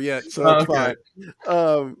that far yet, so that's fine.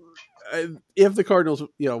 If the Cardinals,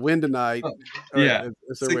 win tonight, if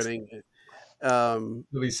they're winning, it'll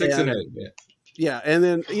be 6-8. Yeah, and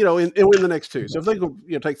then and win the next 2. So if they go,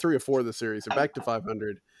 take 3 or 4 of the series, they're back to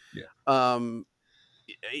 500. Yeah.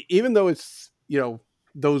 Even though it's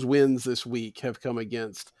those wins this week have come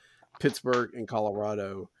against Pittsburgh and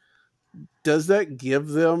Colorado, does that give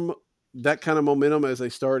them that kind of momentum as they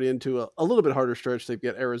start into a little bit harder stretch? They've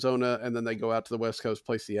got Arizona, and then they go out to the West Coast,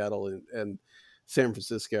 play Seattle and San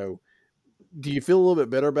Francisco. Do you feel a little bit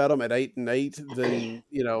better about them at 8-8 than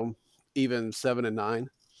even 7-9?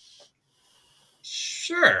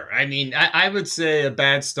 Sure. I mean, I would say a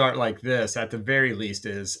bad start like this, at the very least,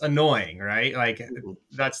 is annoying, right? Like,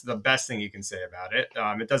 that's the best thing you can say about it.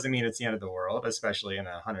 It doesn't mean it's the end of the world, especially in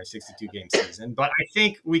a 162-game season. But I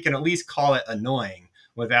think we can at least call it annoying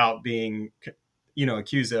without being,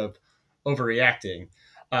 accused of overreacting.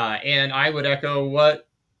 And I would echo what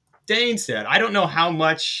Dane said. I don't know how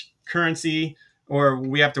much currency or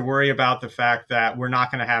we have to worry about the fact that we're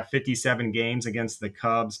not going to have 57 games against the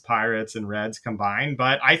Cubs, Pirates, and Reds combined.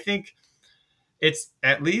 But I think it's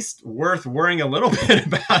at least worth worrying a little bit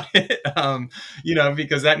about it,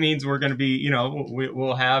 because that means we're going to be,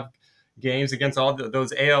 we'll have games against all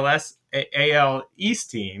those AL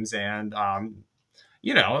East teams. And, a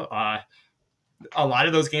lot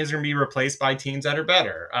of those games are going to be replaced by teams that are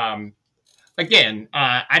better. Again,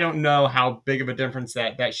 I don't know how big of a difference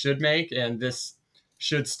that should make. And this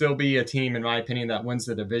should still be a team, in my opinion, that wins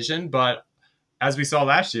the division. But as we saw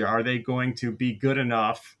last year, are they going to be good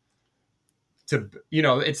enough to,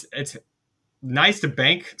 it's nice to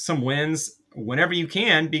bank some wins whenever you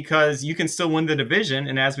can, because you can still win the division.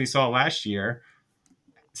 And as we saw last year,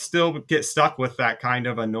 still get stuck with that kind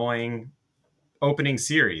of annoying opening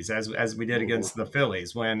series as we did against the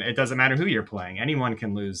Phillies, when it doesn't matter who you're playing. Anyone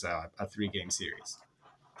can lose a 3-game series.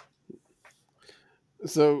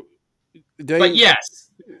 So, Dane, but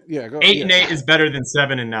yes, yeah, 8-8 is better than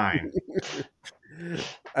 7-9.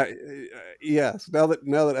 Yes. Now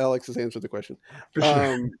that Alex has answered the question, For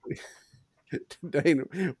sure.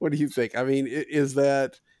 Dane, what do you think? I mean, is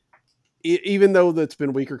that even though that's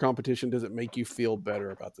been weaker competition, does it make you feel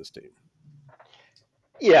better about this team?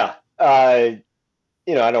 Yeah. I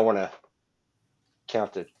don't want to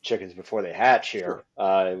count the chickens before they hatch here.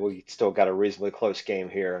 Sure. We still got a reasonably close game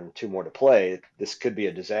here and 2 more to play. This could be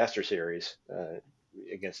a disaster series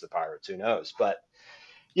against the Pirates. Who knows? But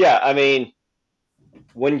yeah, I mean,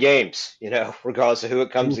 win games, regardless of who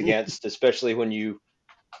it comes against, especially when you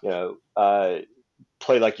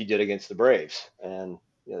play like you did against the Braves. And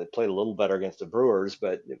they played a little better against the Brewers,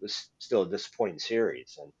 but it was still a disappointing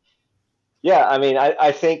series. And yeah, I mean,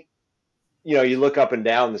 I think you look up and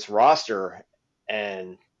down this roster,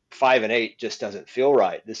 and 5-8 just doesn't feel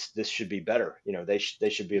right. This should be better. They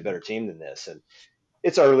should be a better team than this. And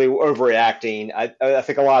it's early overreacting. I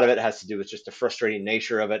think a lot of it has to do with just the frustrating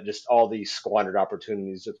nature of it, just all these squandered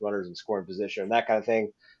opportunities with runners in scoring position and that kind of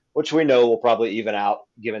thing, which we know will probably even out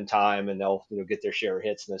given time, and they'll get their share of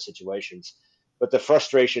hits in those situations. But the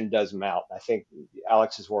frustration does mount. I think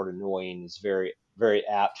Alex's word "annoying" is very, very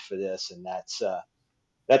apt for this, and that's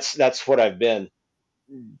what I've been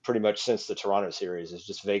pretty much since the Toronto series, is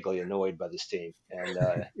just vaguely annoyed by this team, and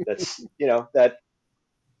that's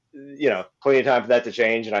plenty of time for that to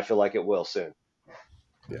change, and I feel like it will soon.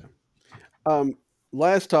 Yeah.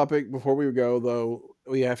 Last topic before we go, though,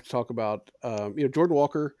 we have to talk about Jordan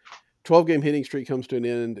Walker. 12-game hitting streak comes to an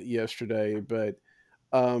end yesterday, but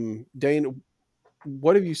Dane,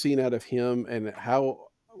 what have you seen out of him, and how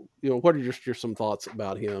what are just some thoughts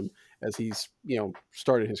about him as he's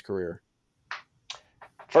started his career?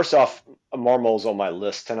 First off, Marmol's on my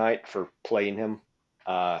list tonight for playing him.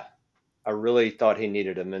 I really thought he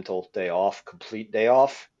needed a mental day off, complete day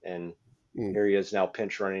off, and here he is now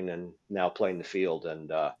pinch running and now playing the field,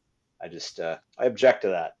 and I object to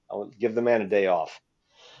that. I want to give the man a day off.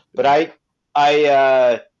 But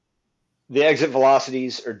the exit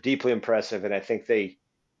velocities are deeply impressive, and I think they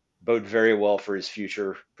bode very well for his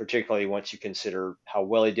future, particularly once you consider how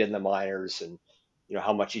well he did in the minors, and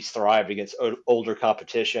how much he's thrived against older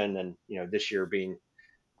competition, and this year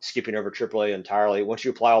skipping over AAA entirely. Once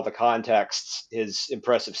you apply all the contexts, his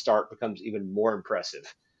impressive start becomes even more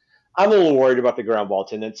impressive. I'm a little worried about the ground ball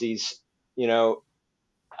tendencies.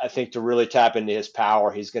 I think to really tap into his power,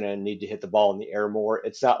 he's going to need to hit the ball in the air more.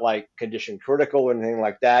 It's not like condition critical or anything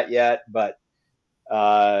like that yet, but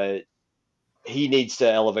he needs to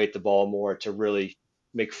elevate the ball more to really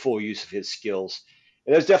make full use of his skills.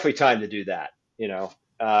 And there's definitely time to do that,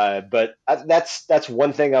 but that's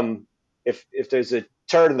one thing. If there's a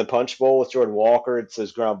turd in the punch bowl with Jordan Walker, it's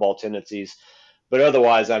those ground ball tendencies. But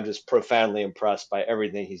otherwise, I'm just profoundly impressed by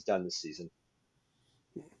everything he's done this season.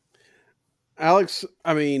 Alex,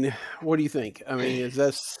 I mean, what do you think? I mean, has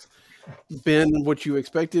this been what you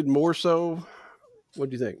expected, more so? What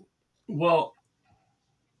do you think? Well,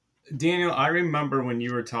 Daniel, I remember when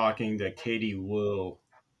you were talking to Katie Wu.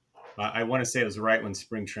 I want to say it was right when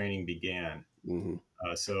spring training began. Mm-hmm.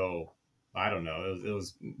 So I don't know. It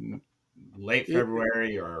was late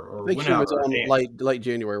February or I think whenever. She was on late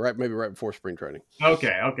January, right? Maybe right before spring training.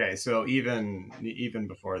 Okay. So even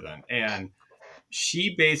before then, and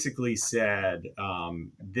she basically said,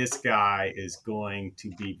 this guy is going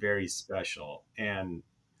to be very special. And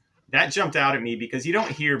that jumped out at me because you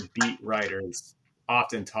don't hear beat writers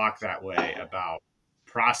often talk that way about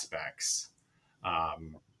prospects.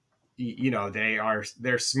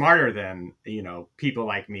 They're smarter than, people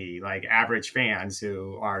like me, like average fans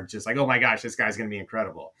who are just like, oh my gosh, this guy's going to be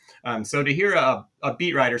incredible. So to hear a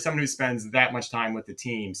beat writer, someone who spends that much time with the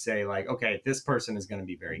team, say like, okay, this person is going to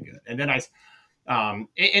be very good. And then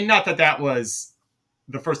and not that was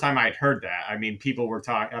the first time I'd heard that. I mean, people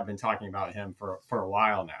have been talking about him for a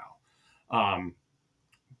while now.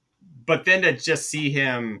 But then to just see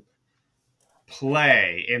him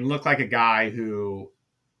play and look like a guy who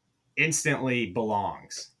instantly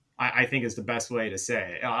belongs, I think is the best way to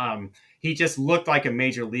say it. He just looked like a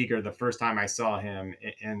major leaguer the first time I saw him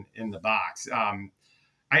in the box.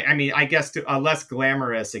 I mean, I guess a less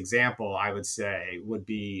glamorous example, I would say, would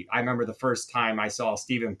be, I remember the first time I saw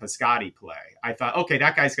Stephen Piscotty play. I thought, okay,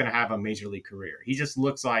 that guy's going to have a major league career. He just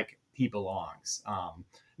looks like he belongs.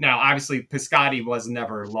 Now, obviously, Piscotty was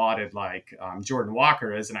never lauded like Jordan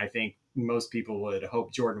Walker is, and I think most people would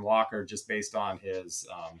hope Jordan Walker, just based on his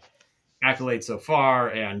accolades so far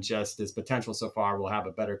and just his potential so far, will have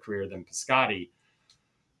a better career than Piscotty.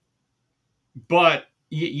 But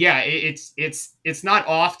yeah, it's not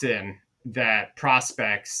often that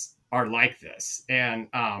prospects are like this. And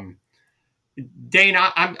Dane,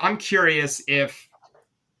 I'm curious if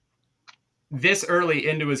this early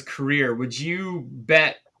into his career, would you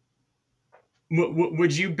bet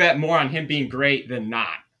more on him being great than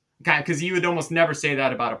not? Because you would almost never say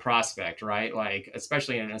that about a prospect, right? Like,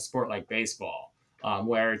 especially in a sport like baseball,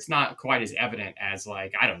 where it's not quite as evident as,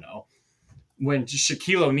 like, I don't know, when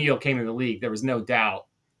Shaquille O'Neal came in the league, there was no doubt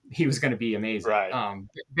he was going to be amazing. Right.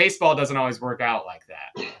 Baseball doesn't always work out like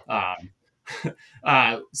that.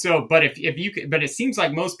 But if you could, but it seems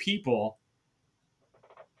like most people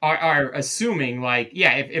are assuming, like,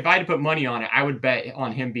 yeah, if I had to put money on it, I would bet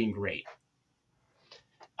on him being great.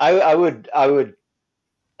 I would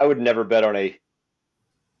never bet on a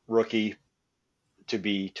rookie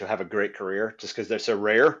to have a great career just because they're so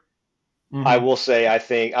rare. Mm-hmm. I will say I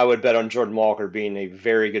think I would bet on Jordan Walker being a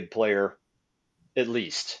very good player, at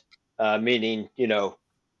least, meaning, a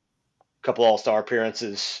couple All-Star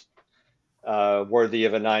appearances, worthy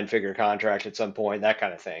of a 9-figure contract at some point, that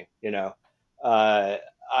kind of thing. I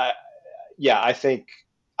think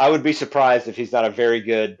I would be surprised if he's not a very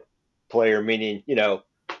good player, meaning,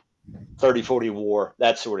 30-40 WAR,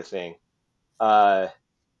 that sort of thing. As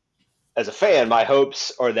a fan, my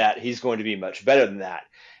hopes are that he's going to be much better than that.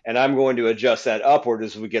 And I'm going to adjust that upward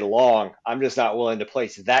as we get along. I'm just not willing to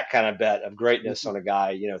place that kind of bet of greatness on a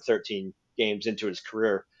guy, 13 games into his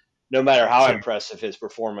career, no matter how impressive his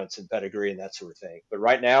performance and pedigree and that sort of thing. But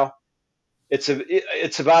right now, it's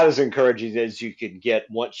about as encouraging as you can get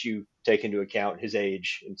once you take into account his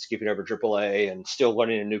age and skipping over AAA and still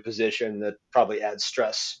learning a new position that probably adds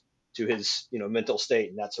stress to his, mental state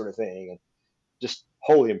and that sort of thing. And just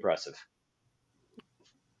wholly impressive.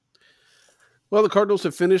 Well, the Cardinals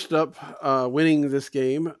have finished up winning this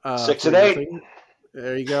game. 6-8.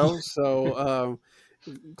 There you go. So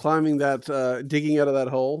climbing that, digging out of that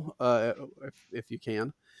hole, if you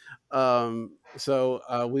can.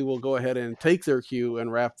 So we will go ahead and take their cue and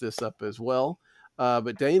wrap this up as well.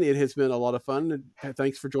 But Dane, it has been a lot of fun.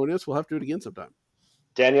 Thanks for joining us. We'll have to do it again sometime.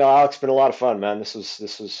 Daniel, Alex, been a lot of fun, man. This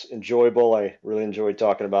was enjoyable. I really enjoyed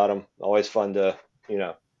talking about them. Always fun to,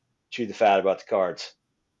 chew the fat about the Cards.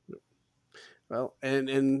 Well,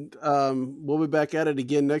 and we'll be back at it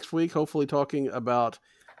again next week, hopefully talking about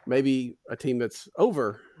maybe a team that's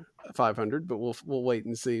over 500, but we'll wait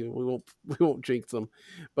and see. We won't jinx them.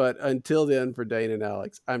 But until then, for Dane and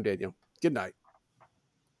Alex, I'm Daniel. Good night.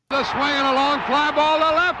 The swing and a long fly ball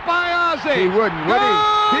to left by Ozzie. He wouldn't, would he?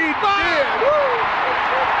 He did. Woo!